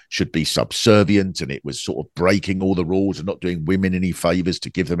women should be subservient. And it was sort of breaking all the rules and not doing women any favours to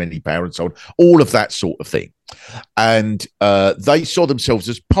give them any power and so on. All of that sort of thing. And they saw themselves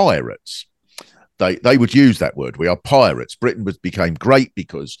as pirates. They would use that word. We are pirates. Britain became great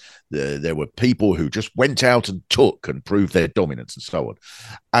because there were people who just went out and took and proved their dominance and so on.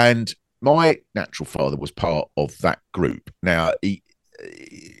 And my natural father was part of that group. Now,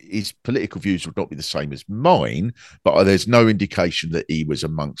 his political views would not be the same as mine, but there's no indication that he was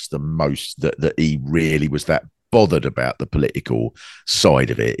amongst the most, that he really was that bothered about the political side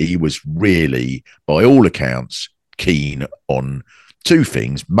of it. He was really, by all accounts, keen on two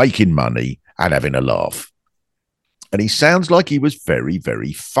things: making money and having a laugh. And he sounds like he was very,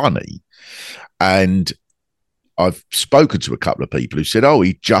 very funny. And I've spoken to a couple of people who said, oh,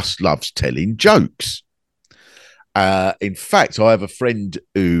 he just loves telling jokes. In fact, I have a friend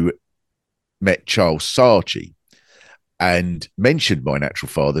who met Charles Saatchi and mentioned my natural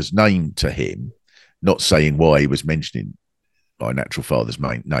father's name to him, not saying why he was mentioning my natural father's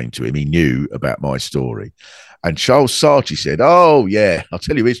name to him. He knew about my story. And Charles Saatchi said, oh, yeah, I'll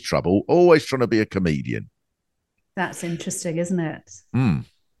tell you his trouble, always trying to be a comedian. That's interesting, isn't it? Mm.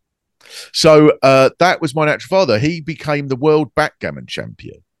 So that was my natural father. He became the world backgammon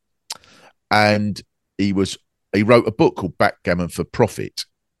champion. And he wrote a book called Backgammon for Profit.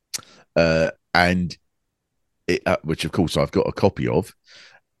 And it, which, of course, I've got a copy of.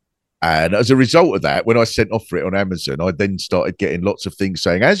 And as a result of that, when I sent off for it on Amazon, I then started getting lots of things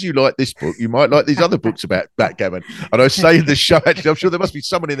saying, as you like this book, you might like these other books about backgammon. And I say in the show, actually, I'm sure there must be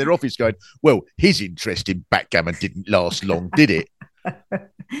someone in their office going, well, his interest in backgammon didn't last long, did it?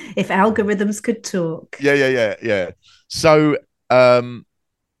 If algorithms could talk. Yeah. So, so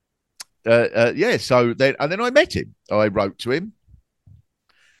then I met him. I wrote to him.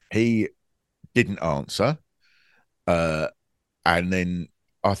 He didn't answer. And then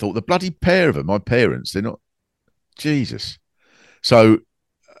I thought, the bloody pair of them, my parents, they're not, Jesus. So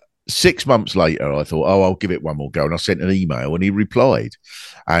 6 months later, I thought, oh, I'll give it one more go. And I sent an email and he replied.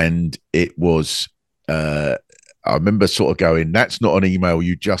 And it was, I remember sort of going, that's not an email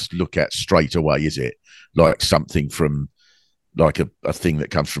you just look at straight away, is it? Like something from, like a thing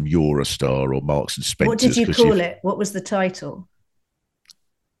that comes from Eurostar or Marks and Spencer's. What did you call it? What was the title?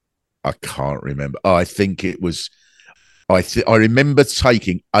 I can't remember. I think it was, I remember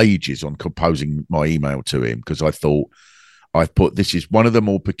taking ages on composing my email to him because I thought I've put, this is one of the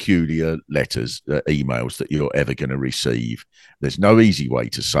more peculiar letters, emails that you're ever going to receive. There's no easy way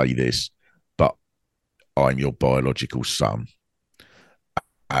to say this, but I'm your biological son.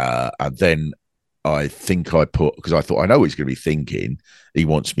 And then I think I put, because I thought, I know what he's going to be thinking. He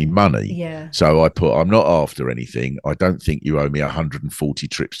wants me money. Yeah. So I put, I'm not after anything. I don't think you owe me 140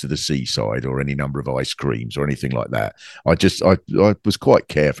 trips to the seaside or any number of ice creams or anything like that. I was quite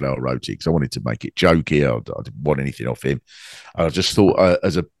careful how I wrote it because I wanted to make it jokey. I didn't want anything off him. I just thought I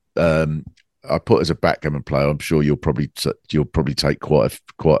put as a backgammon player, I'm sure you'll probably take quite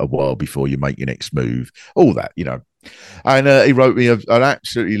a while before you make your next move. All that, you know. And he wrote me an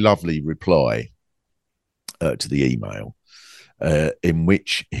absolutely lovely reply to the email, in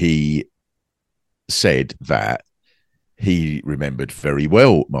which he said that he remembered very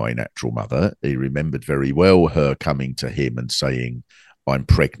well my natural mother. He remembered very well her coming to him and saying, I'm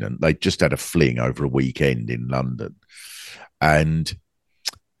pregnant. They just had a fling over a weekend in London. And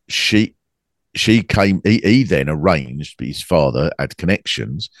she came, he then arranged, his father had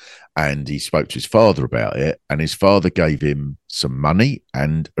connections and he spoke to his father about it. And his father gave him some money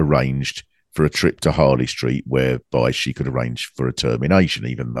and arranged for a trip to Harley Street, whereby she could arrange for a termination,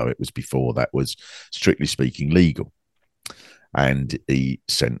 even though it was before that was, strictly speaking, legal. And he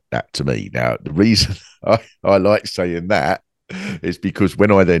sent that to me. Now, the reason I like saying that is because when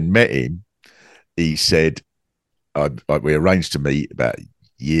I then met him, he said, we arranged to meet about a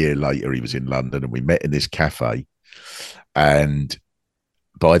year later. He was in London and we met in this cafe. And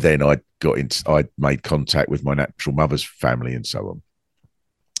by then I'd made contact with my natural mother's family and so on.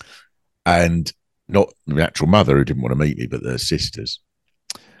 And not the natural mother who didn't want to meet me, but their sisters.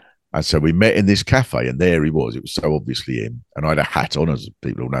 And so we met in this cafe and there he was. It was so obviously him. And I had a hat on, as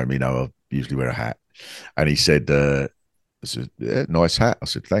people who know me know I usually wear a hat. And he said, I said, yeah, nice hat. I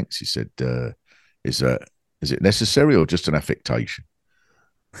said, thanks. He said, is it necessary or just an affectation?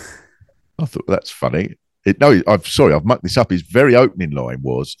 I thought, that's funny. I'm sorry, I've mucked this up. His very opening line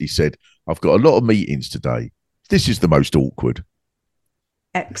was, he said, I've got a lot of meetings today. This is the most awkward.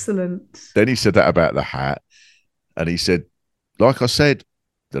 Excellent. Then he said that about the hat. And he said, like I said,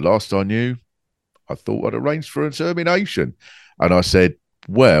 the last I knew, I thought I'd arranged for a termination. And I said,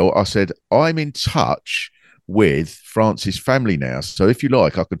 I'm in touch with France's family now. So if you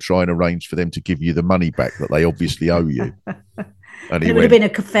like, I could try and arrange for them to give you the money back that they obviously owe you. And it would have been a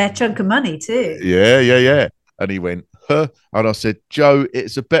fair chunk of money too. Yeah. And he went, huh? And I said, Joe,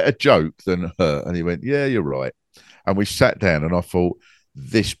 it's a better joke than her. And he went, yeah, you're right. And we sat down and I thought,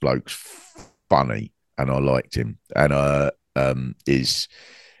 this bloke's funny. And I liked him. And his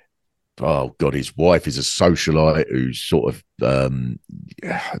wife is a socialite who sort of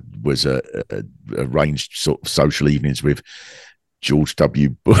was arranged sort of social evenings with George W.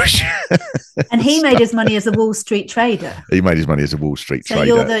 Bush. And he made his money as a Wall Street trader. He made his money as a Wall Street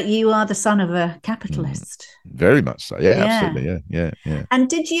trader. So you are the son of a capitalist. Very much so. Yeah, absolutely. Yeah. And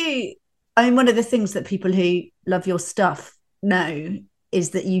did you, I mean, one of the things that people who love your stuff know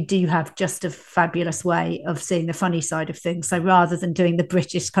is that you do have just a fabulous way of seeing the funny side of things. So rather than doing the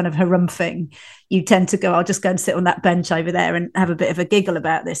British kind of harumphing, you tend to go, I'll just go and sit on that bench over there and have a bit of a giggle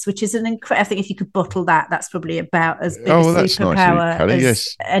about this, which is an incredible, I think if you could bottle that, that's probably about as big a superpower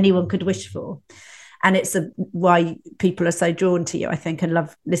as anyone could wish for. And it's why people are so drawn to you, I think, and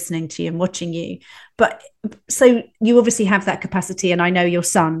love listening to you and watching you. But so you obviously have that capacity, and I know your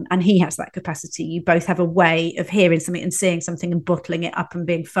son, and he has that capacity. You both have a way of hearing something and seeing something and bottling it up and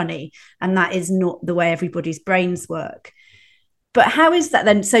being funny. And that is not the way everybody's brains work. But how is that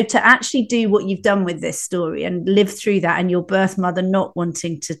then? So to actually do what you've done with this story and live through that, and your birth mother not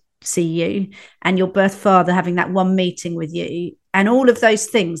wanting to see you, and your birth father having that one meeting with you, and all of those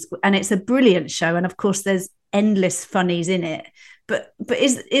things, and it's a brilliant show, and of course there's endless funnies in it, but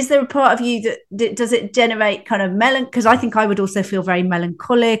is there a part of you that does it generate kind of because I think I would also feel very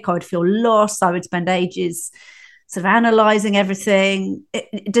melancholic, I would feel lost, I would spend ages sort of analysing everything.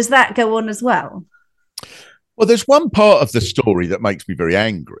 Does that go on as well? Well, there's one part of the story that makes me very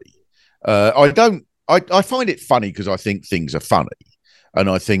angry. I find it funny because I think things are funny, and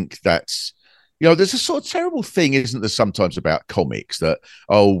I think that's, there's a sort of terrible thing, isn't there, sometimes about comics that,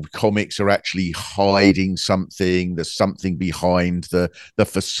 comics are actually hiding something. There's something behind the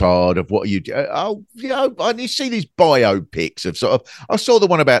facade of what you do. And you see these biopics of sort of, I saw the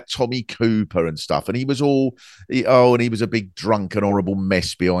one about Tommy Cooper and stuff, and he was and he was a big drunk and horrible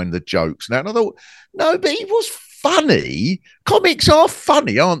mess behind the jokes. Now, and I thought, no, but he was funny. Comics are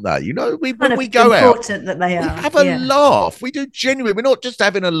funny, aren't they? When we go out, that they are. We have a laugh. We do genuinely. We're not just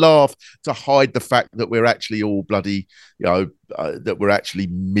having a laugh to hide the fact that we're actually all bloody, that we're actually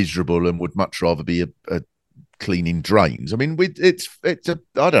miserable and would much rather be a cleaning drains. I mean, it's I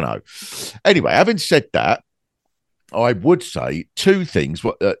don't know. Anyway, having said that, I would say two things.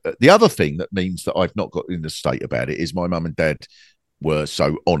 The other thing that means that I've not got in the state about it is my mum and dad were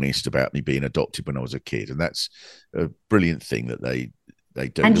so honest about me being adopted when I was a kid, and that's a brilliant thing that they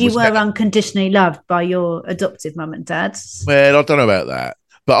do. And you were unconditionally loved by your adoptive mum and dad. Well, I don't know about that,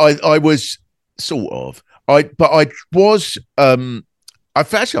 but I was sort of. I've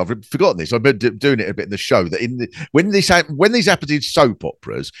forgotten this. I've been doing it a bit in the show that when these happen in soap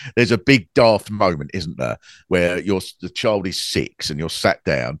operas, there's a big daft moment, isn't there, where the child is 6 and you're sat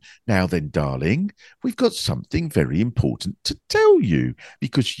down. Now then, darling, we've got something very important to tell you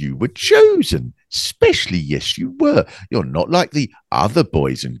because you were chosen. Especially, yes, you were. You're not like the other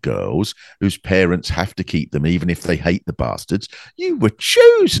boys and girls whose parents have to keep them even if they hate the bastards. You were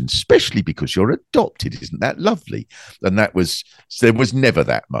chosen, especially because you're adopted. Isn't that lovely? And there was never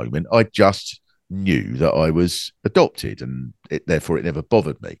that moment. I just knew that I was adopted, and therefore it never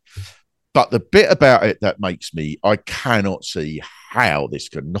bothered me. But the bit about it that makes me, I cannot see how this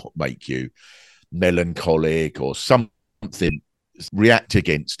can not make you melancholic or something, react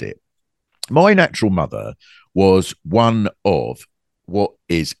against it. My natural mother was one of what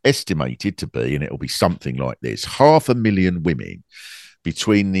is estimated to be, and it'll be something like this, 500,000 women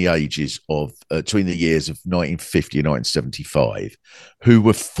between the years of 1950 and 1975 who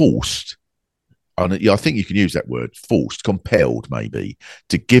were forced, and I think you can use that word, forced, compelled maybe,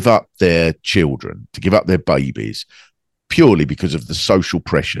 to give up their children, to give up their babies, purely because of the social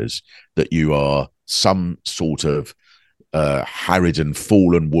pressures that you are some sort of harried and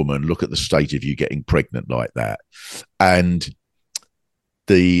fallen woman. Look at the state of you getting pregnant like that. And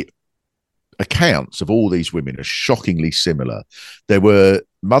the accounts of all these women are shockingly similar. There were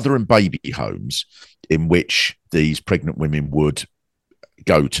mother and baby homes in which these pregnant women would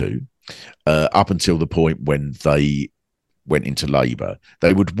go to up until the point when they went into labour.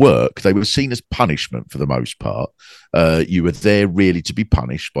 They would work. They were seen as punishment for the most part. You were there really to be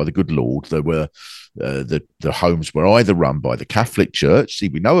punished by the good Lord. There were the homes were either run by the Catholic Church. See,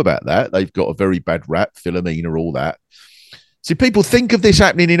 we know about that. They've got a very bad rap, Philomena, all that. See, people think of this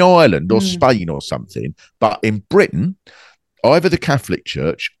happening in Ireland or Spain or something, but in Britain, either the Catholic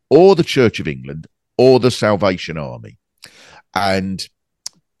Church or the Church of England or the Salvation Army. And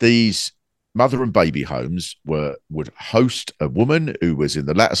these mother and baby homes would host a woman who was in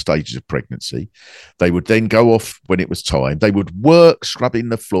the latter stages of pregnancy. They would then go off when it was time. They would work scrubbing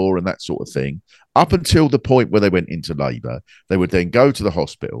the floor and that sort of thing up until the point where they went into labour. They would then go to the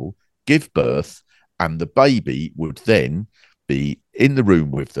hospital, give birth, and the baby would then be in the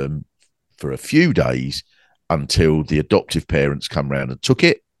room with them for a few days until the adoptive parents come round and took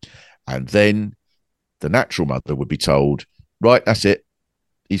it. And then the natural mother would be told, right, that's it,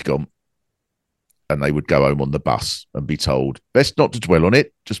 he's gone. And they would go home on the bus and be told, best not to dwell on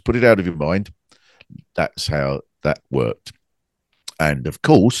it, just put it out of your mind. That's how that worked. And of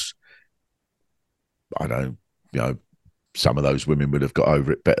course, I know, some of those women would have got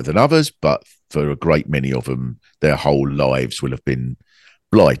over it better than others, but for a great many of them, their whole lives will have been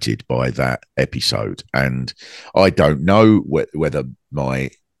blighted by that episode. And I don't know whether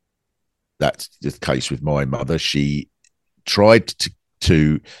that's the case with my mother. She tried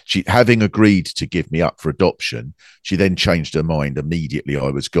she having agreed to give me up for adoption, she then changed her mind immediately I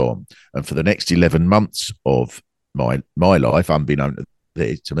was gone. And for the next 11 months of my life, unbeknown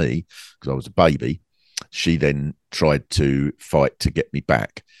to me, because I was a baby, she then tried to fight to get me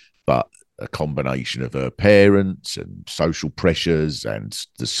back. But a combination of her parents and social pressures and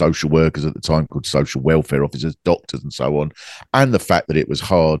the social workers at the time called social welfare officers, doctors and so on, and the fact that it was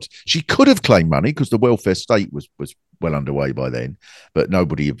hard. She could have claimed money because the welfare state was well underway by then, but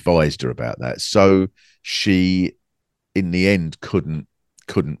nobody advised her about that. So she, in the end, wouldn't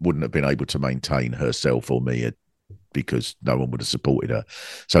have been able to maintain herself or me because no one would have supported her.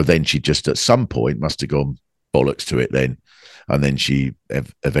 So then she just at some point must have gone bollocks to it then. And then she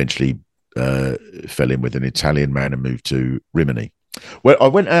eventually fell in with an Italian man and moved to Rimini. Well, I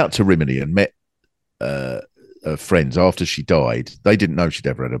went out to Rimini and met her friends after she died. They didn't know she'd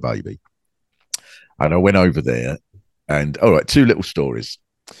ever had a baby. And I went over there and, all right, two little stories.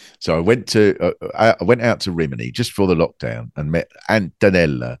 So I went out to Rimini just before the lockdown and met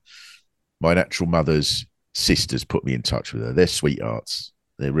Antonella, my natural mother's sisters put me in touch with her. They're sweethearts.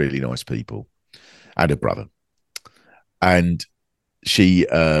 They're really nice people. And a brother. And she,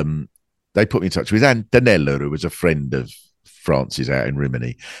 they put me in touch with Antonella, who was a friend of Francis out in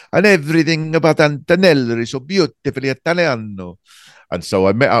Rimini. And everything about Antonella is so beautifully Italiano. And so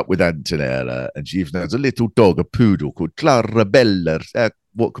I met up with Antonella, and she even has a little dog, a poodle called Clarabella.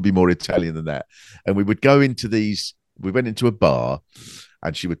 What could be more Italian than that? And we would go into we went into a bar,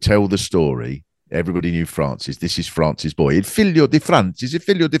 and she would tell the story. Everybody knew Francis. This is Francis' boy. Il figlio di Francis.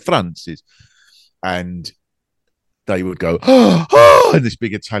 And they would go, oh, in this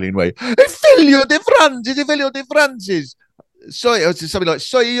big Italian way. Il figlio di Francis. So, something like,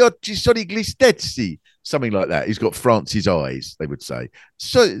 Soi occhi sono I glistezzi. Something like that. He's got Francis' eyes, they would say.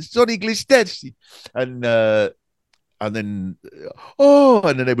 Sono I glistezzi. And then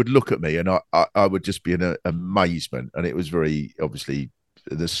they would look at me, and I would just be in amazement. And it was very, obviously,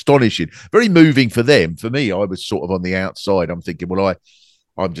 astonishing, very moving for them. For me, I was sort of on the outside. I'm thinking, well,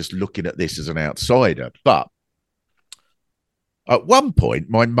 I'm just looking at this as an outsider. But at one point,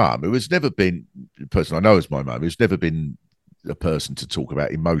 my mum, who has never been the person I know as my mum, who's never been a person to talk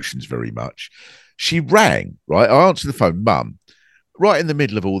about emotions very much, she rang, right? I answered the phone, Mum, right in the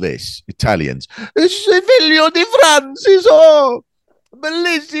middle of all this, Italians, figlio di Francis, oh,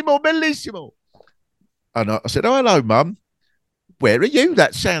 bellissimo. And I said, oh, hello, Mum. Where are you?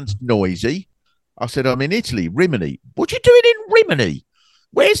 That sounds noisy. I said, I'm in Italy, Rimini. What are you doing in Rimini?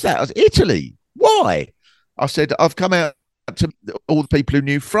 Where's that? I said, Italy. Why? I said, I've come out to all the people who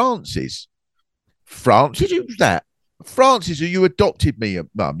knew Francis. Francis? Who's that? Francis, who you adopted me,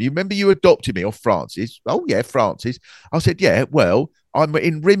 Mum. You remember you adopted me, or Francis? Oh, yeah, Francis. I said, yeah, well, I'm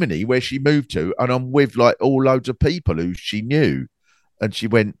in Rimini where she moved to, and I'm with like all loads of people who she knew. And she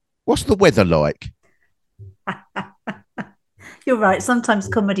went, what's the weather like? You're right. Sometimes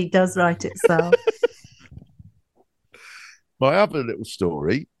comedy does write itself. My other little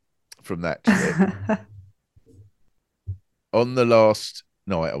story from that trip, on the last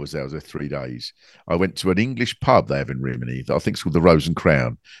night I was there 3 days, I went to an English pub they have in Rimini that I think it's called the Rose and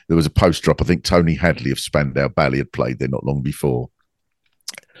Crown. There was a poster up. I think Tony Hadley of Spandau Ballet had played there not long before.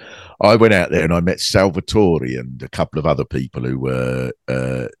 I went out there and I met Salvatore and a couple of other people who were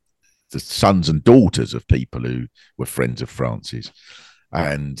the sons and daughters of people who were friends of Francis.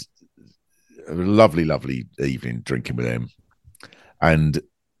 And a lovely, lovely evening drinking with them. And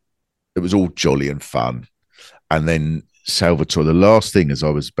it was all jolly and fun. And then Salvatore, the last thing as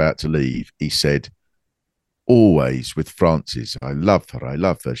I was about to leave, he said, always with Francis, I love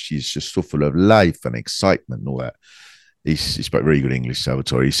her. She's just so full of life and excitement and all that. He spoke very good English,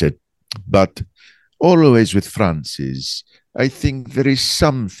 Salvatore. He said, but always with Francis, I think there is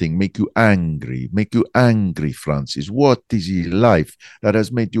something make you angry, Francis. What is his life that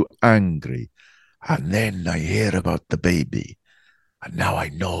has made you angry? And then I hear about the baby, and now I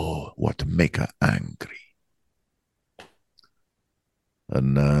know what make her angry.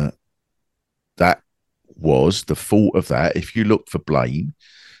 And that was the fault of that. If you look for blame,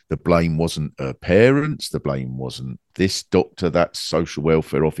 the blame wasn't her parents. The blame wasn't this doctor, that social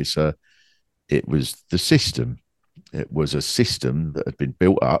welfare officer. It was the system. It was a system that had been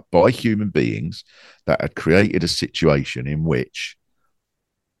built up by human beings that had created a situation in which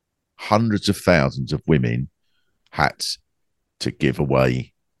hundreds of thousands of women had to give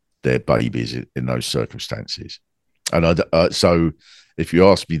away their babies in those circumstances. And so if you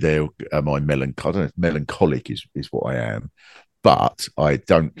ask me there, am I melancholic? I don't know if melancholic is what I am, but I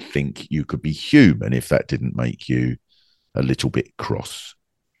don't think you could be human if that didn't make you a little bit cross.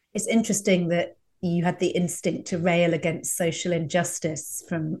 It's interesting that you had the instinct to rail against social injustice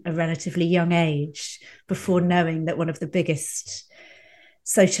from a relatively young age before knowing that one of the biggest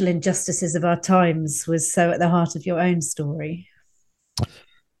social injustices of our times was so at the heart of your own story.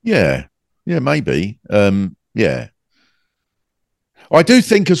 Yeah, maybe. Yeah. I do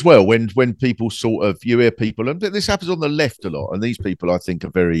think as well when people sort of, you hear people, and this happens on the left a lot, and these people I think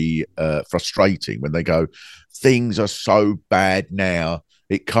are very frustrating when they go, things are so bad now,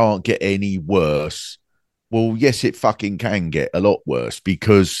 it can't get any worse. Well, yes, it fucking can get a lot worse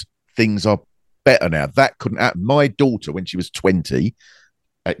because things are better now. That couldn't happen. My daughter, when she was 20,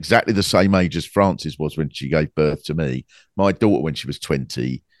 exactly the same age as Frances was when she gave birth to me, my daughter, when she was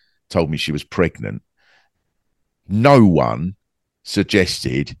 20, told me she was pregnant. No one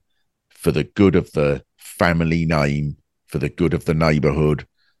suggested, for the good of the family name, for the good of the neighbourhood,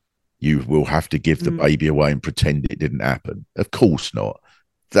 you will have to give the baby away and pretend it didn't happen. Of course not.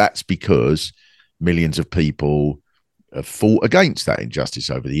 That's because millions of people have fought against that injustice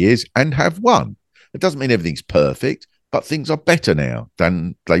over the years and have won. It doesn't mean everything's perfect, but things are better now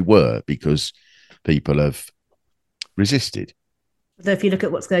than they were because people have resisted. Though if you look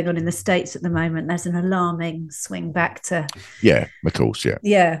at what's going on in the States at the moment, there's an alarming swing back to... Yeah, of course, yeah.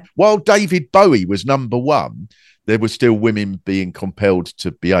 Yeah. While David Bowie was number one, there were still women being compelled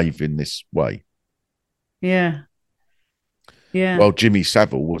to behave in this way. Yeah. Yeah. While Jimmy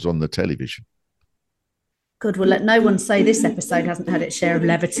Savile was on the television. Good, well, let no one say this episode hasn't had its share of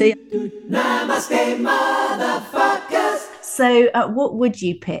levity. Namaste, motherfuckers. So what would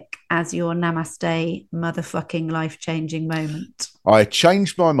you pick as your namaste motherfucking life-changing moment? I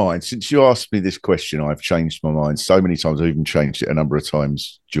changed my mind. Since you asked me this question, I've changed my mind so many times. I've even changed it a number of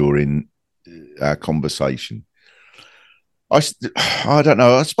times during our conversation. I don't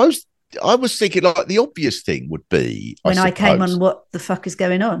know. I suppose I was thinking like the obvious thing would be... When I came on What the Fuck Is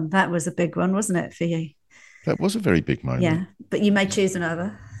Going On, that was a big one, wasn't it, for you? That was a very big moment. Yeah, but you may choose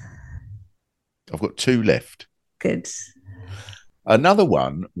another. I've got two left. Good. Another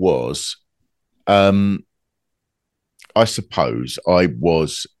one was, I suppose I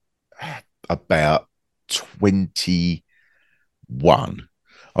was about 21.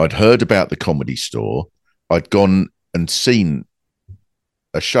 I'd heard about the Comedy Store. I'd gone and seen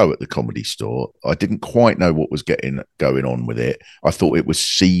a show at the Comedy Store. I didn't quite know what was going on with it. I thought it was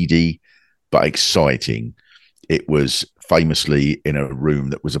seedy but exciting. It was famously in a room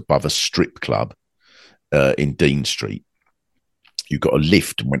that was above a strip club in Dean Street. You got a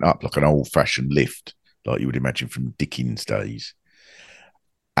lift and went up like an old-fashioned lift, like you would imagine from Dickens days.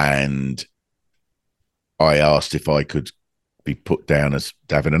 And I asked if I could be put down as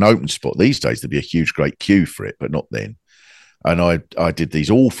having an open spot. These days, there'd be a huge, great queue for it, but not then. And I did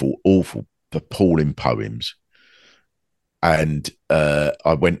these awful, appalling poems. And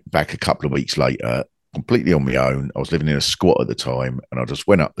I went back a couple of weeks later, completely on my own. I was living in a squat at the time, and I just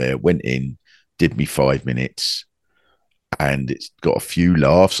went up there, went in, did me 5 minutes, and it's got a few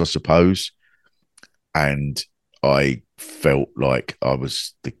laughs, I suppose. And I felt like I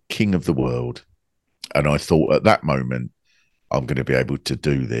was the king of the world. And I thought at that moment, I'm going to be able to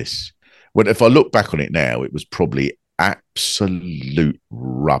do this. When if I look back on it now, it was probably absolute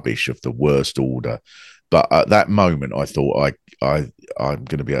rubbish of the worst order. But at that moment, I thought I'm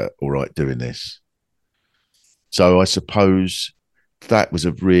going to be all right doing this. So I suppose that was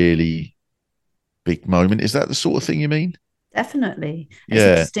a really big moment. Is that the sort of thing you mean? Definitely. It's Yeah.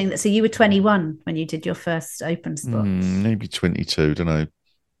 interesting. So you were 21 when you did your first open spot. Maybe 22, don't know.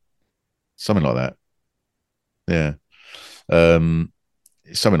 Something like that. Yeah.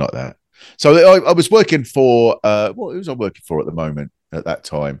 Something like that. So I was working for, who was I working for at the moment at that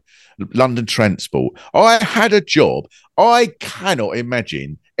time? London Transport. I had a job. I cannot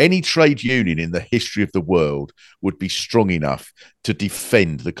imagine any trade union in the history of the world would be strong enough to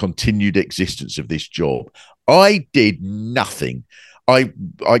defend the continued existence of this job. I did nothing. I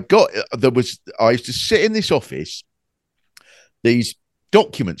used to sit in this office. These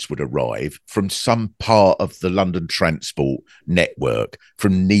documents would arrive from some part of the London Transport network,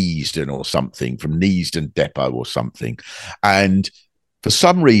 from Neasden or something, from Neasden Depot or something. And for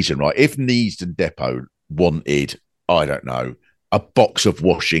some reason, right, if Neasden Depot wanted, I don't know, a box of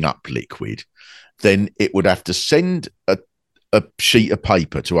washing up liquid, then it would have to send a sheet of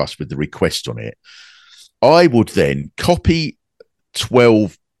paper to us with the request on it. I would then copy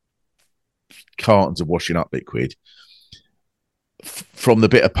 12 cartons of washing up liquid, from the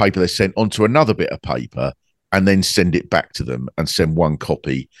bit of paper they sent onto another bit of paper and then send it back to them and send one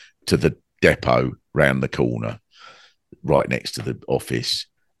copy to the depot round the corner right next to the office.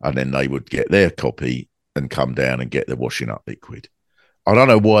 And then they would get their copy and come down and get the washing up liquid. I don't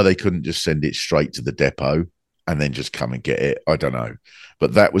know why they couldn't just send it straight to the depot and then just come and get it. I don't know.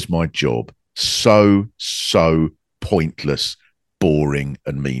 But that was my job. So pointless, boring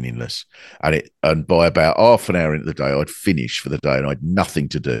and meaningless. And by about half an hour into the day, I'd finish for the day and I had nothing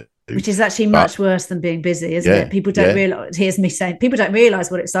to do. Which is actually much worse than being busy, isn't it? People don't realise, here's me saying, people don't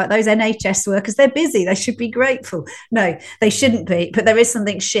realise what it's like. Those NHS workers, they're busy. They should be grateful. No, they shouldn't be. But there is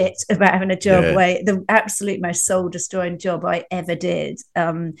something shit about having a job where the absolute most soul-destroying job I ever did.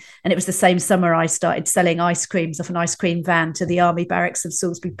 And it was the same summer I started selling ice creams off an ice cream van to the army barracks of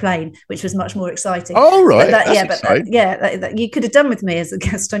Salisbury Plain, which was much more exciting. Oh, right. You could have done with me as a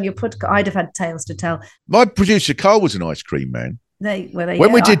guest on your podcast. I'd have had tales to tell. My producer, Carl, was an ice cream man.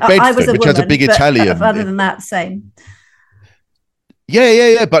 When we did Bedford, which has a big Italian. Other than that, same.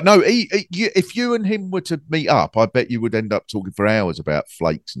 Yeah. But no, if you and him were to meet up, I bet you would end up talking for hours about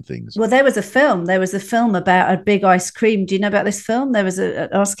flakes and things. Well, there was a film about a big ice cream. Do you know about this film?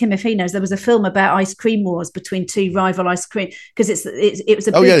 Ask him if he knows. There was a film about ice cream wars between two rival ice cream, because it was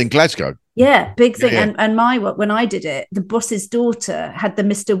a in Glasgow. Yeah, big thing. Yeah. And when I did it, the boss's daughter had the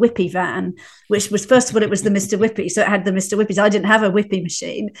Mr. Whippy van, which was, first of all, it was the Mr. Whippy. So it had the Mr. Whippies. I didn't have a Whippy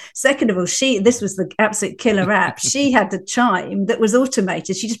machine. Second of all, this was the absolute killer app. She had the chime that was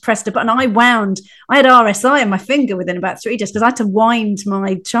automated. She just pressed a button. I had RSI on my finger within about 3 days because I had to wind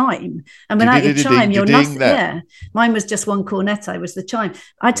my chime. And without your chime, you're nothing. Yeah. Mine was just one cornetto, was the chime.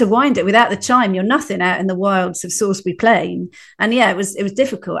 I had to wind it. Without the chime, you're nothing out in the wilds of Salisbury Plain. And it was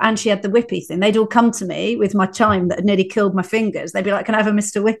difficult. And she had the Whippy thing. They'd all come to me with my chime that had nearly killed my fingers. They'd be like, "Can I have a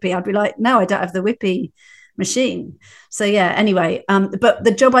Mr. Whippy?" I'd be like, "No, I don't have the Whippy machine." So anyway, but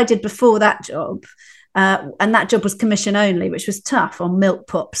the job I did before that job, and that job was commission only, which was tough, on milk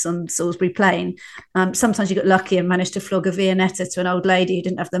pops on Salisbury Plain. Sometimes you got lucky and managed to flog a Viennetta to an old lady who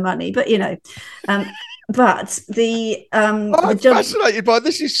didn't have the money, but but I'm fascinated by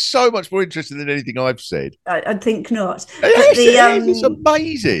this. Is so much more interesting than anything I've said. I think not. Yes, it's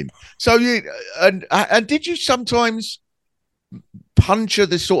amazing. So and did you sometimes puncture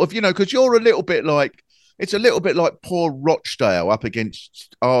this sort of, because you're a little bit like, it's a little bit like poor Rochdale up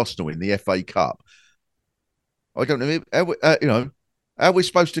against Arsenal in the FA Cup. I don't know, how are we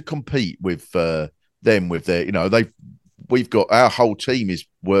supposed to compete with them with their, we've got, our whole team is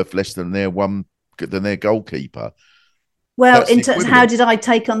worth less than their goalkeeper. Well, in terms, how did I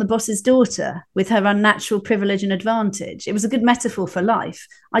take on the boss's daughter with her unnatural privilege and advantage? It was a good metaphor for life.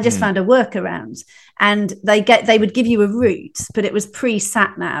 I just found a workaround, and they would give you a route, but it was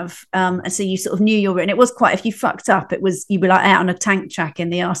pre-sat nav, and so you sort of knew your route. And it was quite, if you fucked up, you'd be like out on a tank track in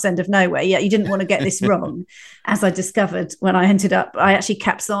the arse end of nowhere. Yeah, you didn't want to get this wrong, as I discovered when I ended up. I actually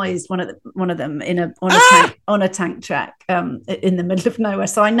capsized one of them on a tank track in the middle of nowhere.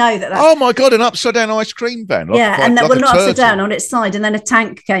 So I know that. Oh my god, an upside down ice cream van! And that not upside down, on its side, and then a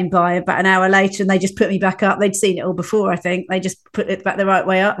tank came by about an hour later, and they just put me back up. They'd seen it all before, I think. They just put it back the right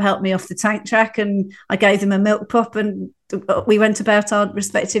way up, helped me off the tank track, and I gave them a milk pop, and we went about our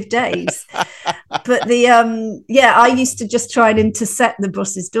respective days. But I used to just try and intercept the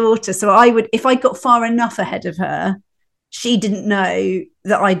boss's daughter. So I would, if I got far enough ahead of her, she didn't know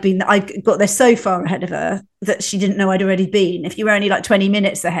that I got there so far ahead of her that she didn't know I'd already been. If you were only like 20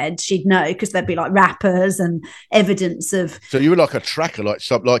 minutes ahead, she'd know, because there'd be like wrappers and evidence of. So you were like a tracker,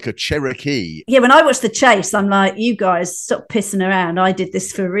 like a Cherokee. Yeah, when I watched the chase, I'm like, you guys stop pissing around. I did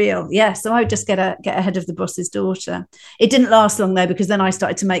this for real. Yeah, so I would just get ahead of the boss's daughter. It didn't last long though, because then I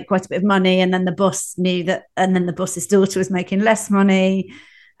started to make quite a bit of money, and then the boss knew that, and then the boss's daughter was making less money.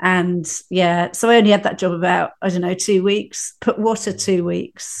 And so I only had that job about, 2 weeks. But what are 2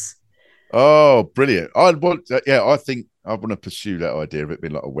 weeks? Oh, brilliant. I think I want to pursue that idea of it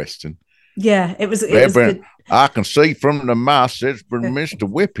being like a Western. Yeah, it was good. I can see from the message, but Mr.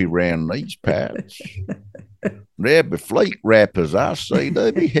 Whippy ran these parts. There'd be fleet rappers, I see.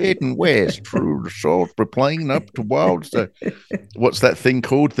 They'd be heading west through the Salisbury Plain up towards what's that thing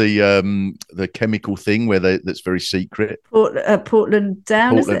called? The chemical thing that's very secret. Portland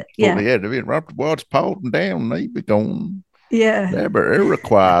Down, is it? Yeah, they'd be up towards Portland Down. They'd be going. Yeah. There were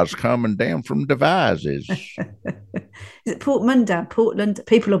Iroquois coming down from Devizes. Is it Portland Down? Portland?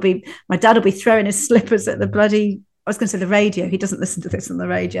 My dad will be throwing his slippers at the bloody. I was going to say the radio. He doesn't listen to this on the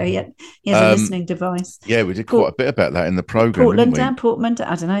radio yet. He has a listening device. Yeah, we did quite a bit about that in the programme. Portland Down, Portland.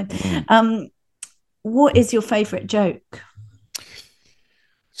 I don't know. What is your favourite joke?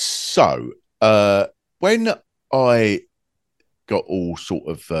 So, when I got all sort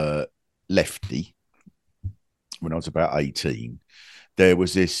of lefty when I was about 18, there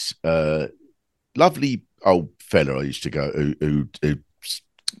was this lovely old fella I used to go who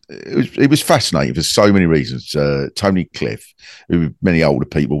it was fascinating for so many reasons. Tony Cliff, who many older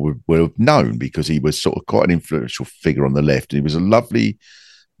people would have known because he was sort of quite an influential figure on the left. He was a lovely,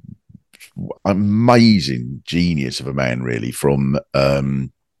 amazing genius of a man, really, from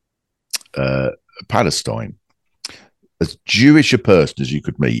Palestine. As Jewish a person as you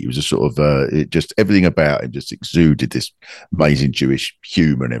could meet. He was a sort of just everything about him just exuded this amazing Jewish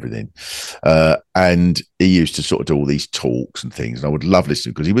humour and everything. And he used to sort of do all these talks and things, and I would love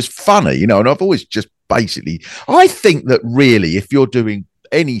listening because he was funny, you know. And I've always just basically, I think that really, if you're doing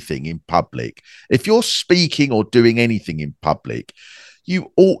anything in public, if you're speaking or doing anything in public,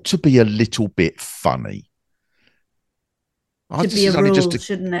 you ought to be a little bit funny. Should be a rule,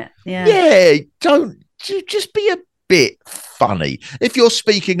 shouldn't it? Yeah, just be a bit funny. If you're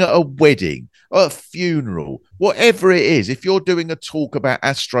speaking at a wedding or a funeral, whatever it is, if you're doing a talk about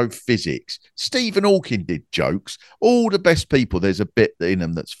astrophysics, Stephen Hawking did jokes. All the best people, there's a bit in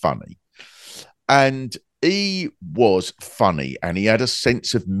them that's funny. And he was funny, and he had a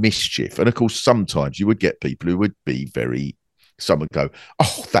sense of mischief. And of course, sometimes you would get people who would be some would go,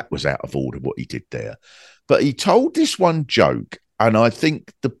 oh, that was out of order what he did there. But he told this one joke, and I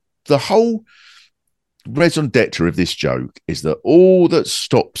think the whole raison d'etre of this joke is that all that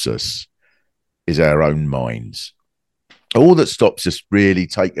stops us is our own minds. All that stops us really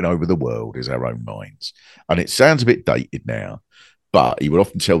taking over the world is our own minds. And it sounds a bit dated now, but he would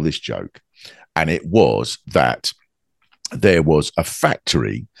often tell this joke. And it was that there was a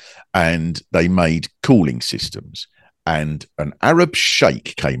factory and they made cooling systems. And an Arab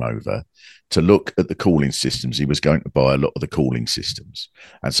sheikh came over to look at the cooling systems. He was going to buy a lot of the cooling systems.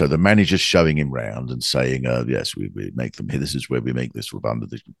 And so the manager's showing him round and saying, yes, we make them here. This is where we make this sort of under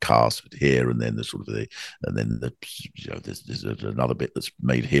the cast here. And then there's another bit that's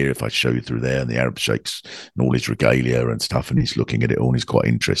made here. If I show you through there, and the Arab sheikh's and all his regalia and stuff. And he's looking at it all and he's quite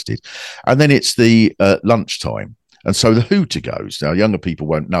interested. And then it's the lunchtime. And so the hooter goes. Now, younger people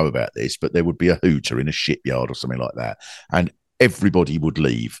won't know about this, but there would be a hooter in a shipyard or something like that. And everybody would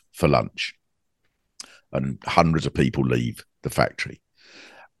leave for lunch. And hundreds of people leave the factory.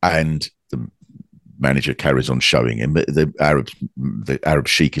 And the manager carries on showing him. The Arab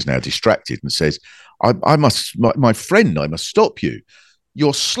sheikh is now distracted and says, my friend, I must stop you.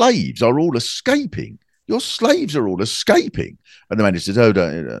 Your slaves are all escaping. Your slaves are all escaping. And the manager says,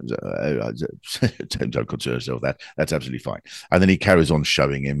 don't concern yourself with that. That's absolutely fine. And then he carries on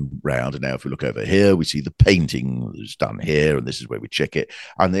showing him round. And now if we look over here, we see the painting that's done here. And this is where we check it.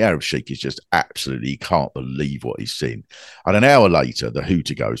 And the Arab sheikh is just absolutely can't believe what he's seen. And an hour later, the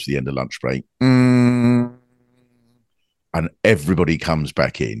hooter goes to the end of lunch break. And everybody comes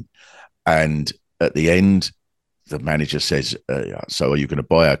back in. And at the end, the manager says, so are you going to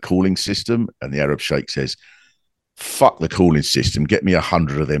buy our cooling system? And the Arab sheikh says, fuck the cooling system. Get me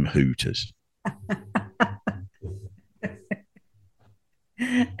 100 of them hooters.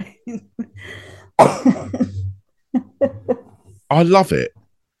 I love it.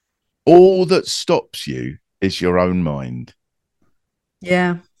 All that stops you is your own mind.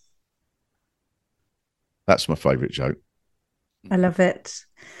 Yeah. That's my favourite joke. I love it.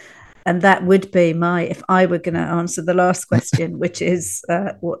 And that would be if I were going to answer the last question, which is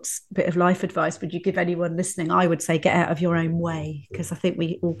what's a bit of life advice would you give anyone listening? I would say get out of your own way, because I think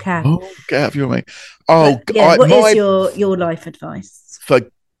we all can. Oh, get out of your way. Oh, what is your life advice?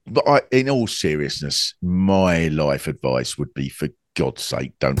 In all seriousness, my life advice would be, for God's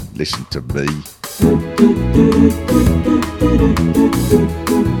sake, don't listen to me.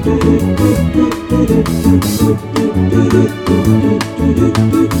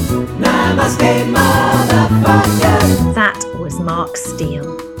 Namaste, motherfucker. That was Mark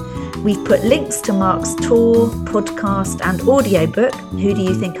Steele. We've put links to Mark's tour, podcast and audiobook, Who Do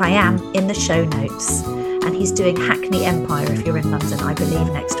You Think I Am, in the show notes. And he's doing Hackney Empire if you're in London, I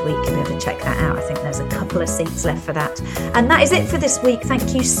believe, next week. You'll be able to check that out. I think there's a couple of seats left for that. And that is it for this week.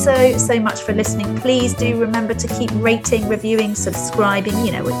 Thank you so much for listening. Please do remember to keep rating, reviewing, subscribing.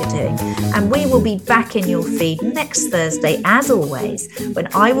 You know what you're doing. And we will be back in your feed next Thursday, as always, when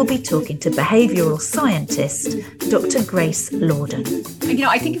I will be talking to behavioural scientist Dr. Grace Lorden. You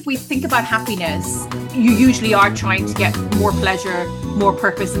know, I think if we think about happiness, you usually are trying to get more pleasure, more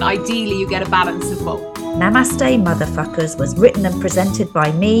purpose, and ideally you get a balance of both. Namaste Motherfuckers was written and presented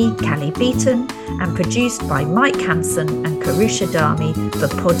by me, Callie Beaton, and produced by Mike Hansen and Karusha Dami for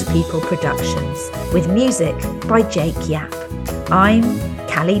Pod People Productions, with music by Jake Yap. I'm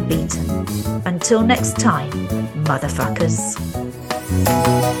Callie Beaton. Until next time, motherfuckers.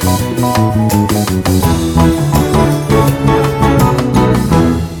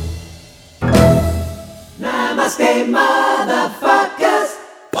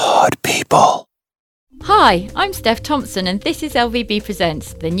 Pod people. Hi, I'm Steph Thompson and this is LVB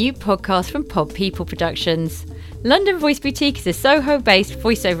Presents, the new podcast from Pod People Productions. London Voice Boutique is a Soho-based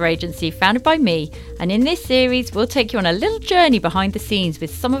voiceover agency founded by me, and in this series we'll take you on a little journey behind the scenes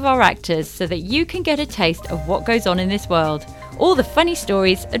with some of our actors so that you can get a taste of what goes on in this world. All the funny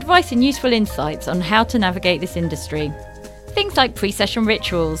stories, advice and useful insights on how to navigate this industry. Things like pre-session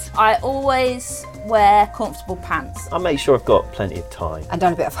rituals, I always wear comfortable pants. I make sure I've got plenty of time. I've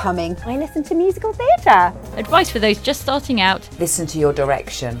done a bit of humming. I listen to musical theatre. advice for those just starting out, Listen to your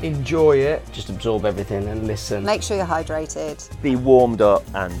direction. Enjoy it. Just absorb everything and listen. Make sure you're hydrated. Be warmed up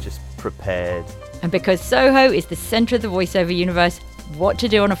and just prepared. and because Soho is the centre of the voiceover universe, what to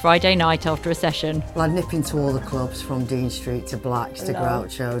do on a Friday night after a session. Well, I'd nip into all the clubs from Dean Street to Black's to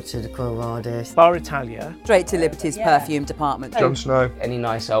Groucho to the Quo Vadis. Bar Italia. Straight to Liberty's perfume department. Jon Snow. Any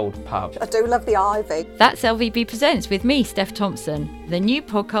nice old pub. I do love the Ivy. That's LVB Presents with me, Steph Thompson, the new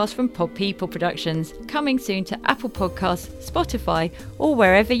podcast from Pod People Productions, coming soon to Apple Podcasts, Spotify, or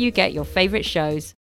wherever you get your favourite shows.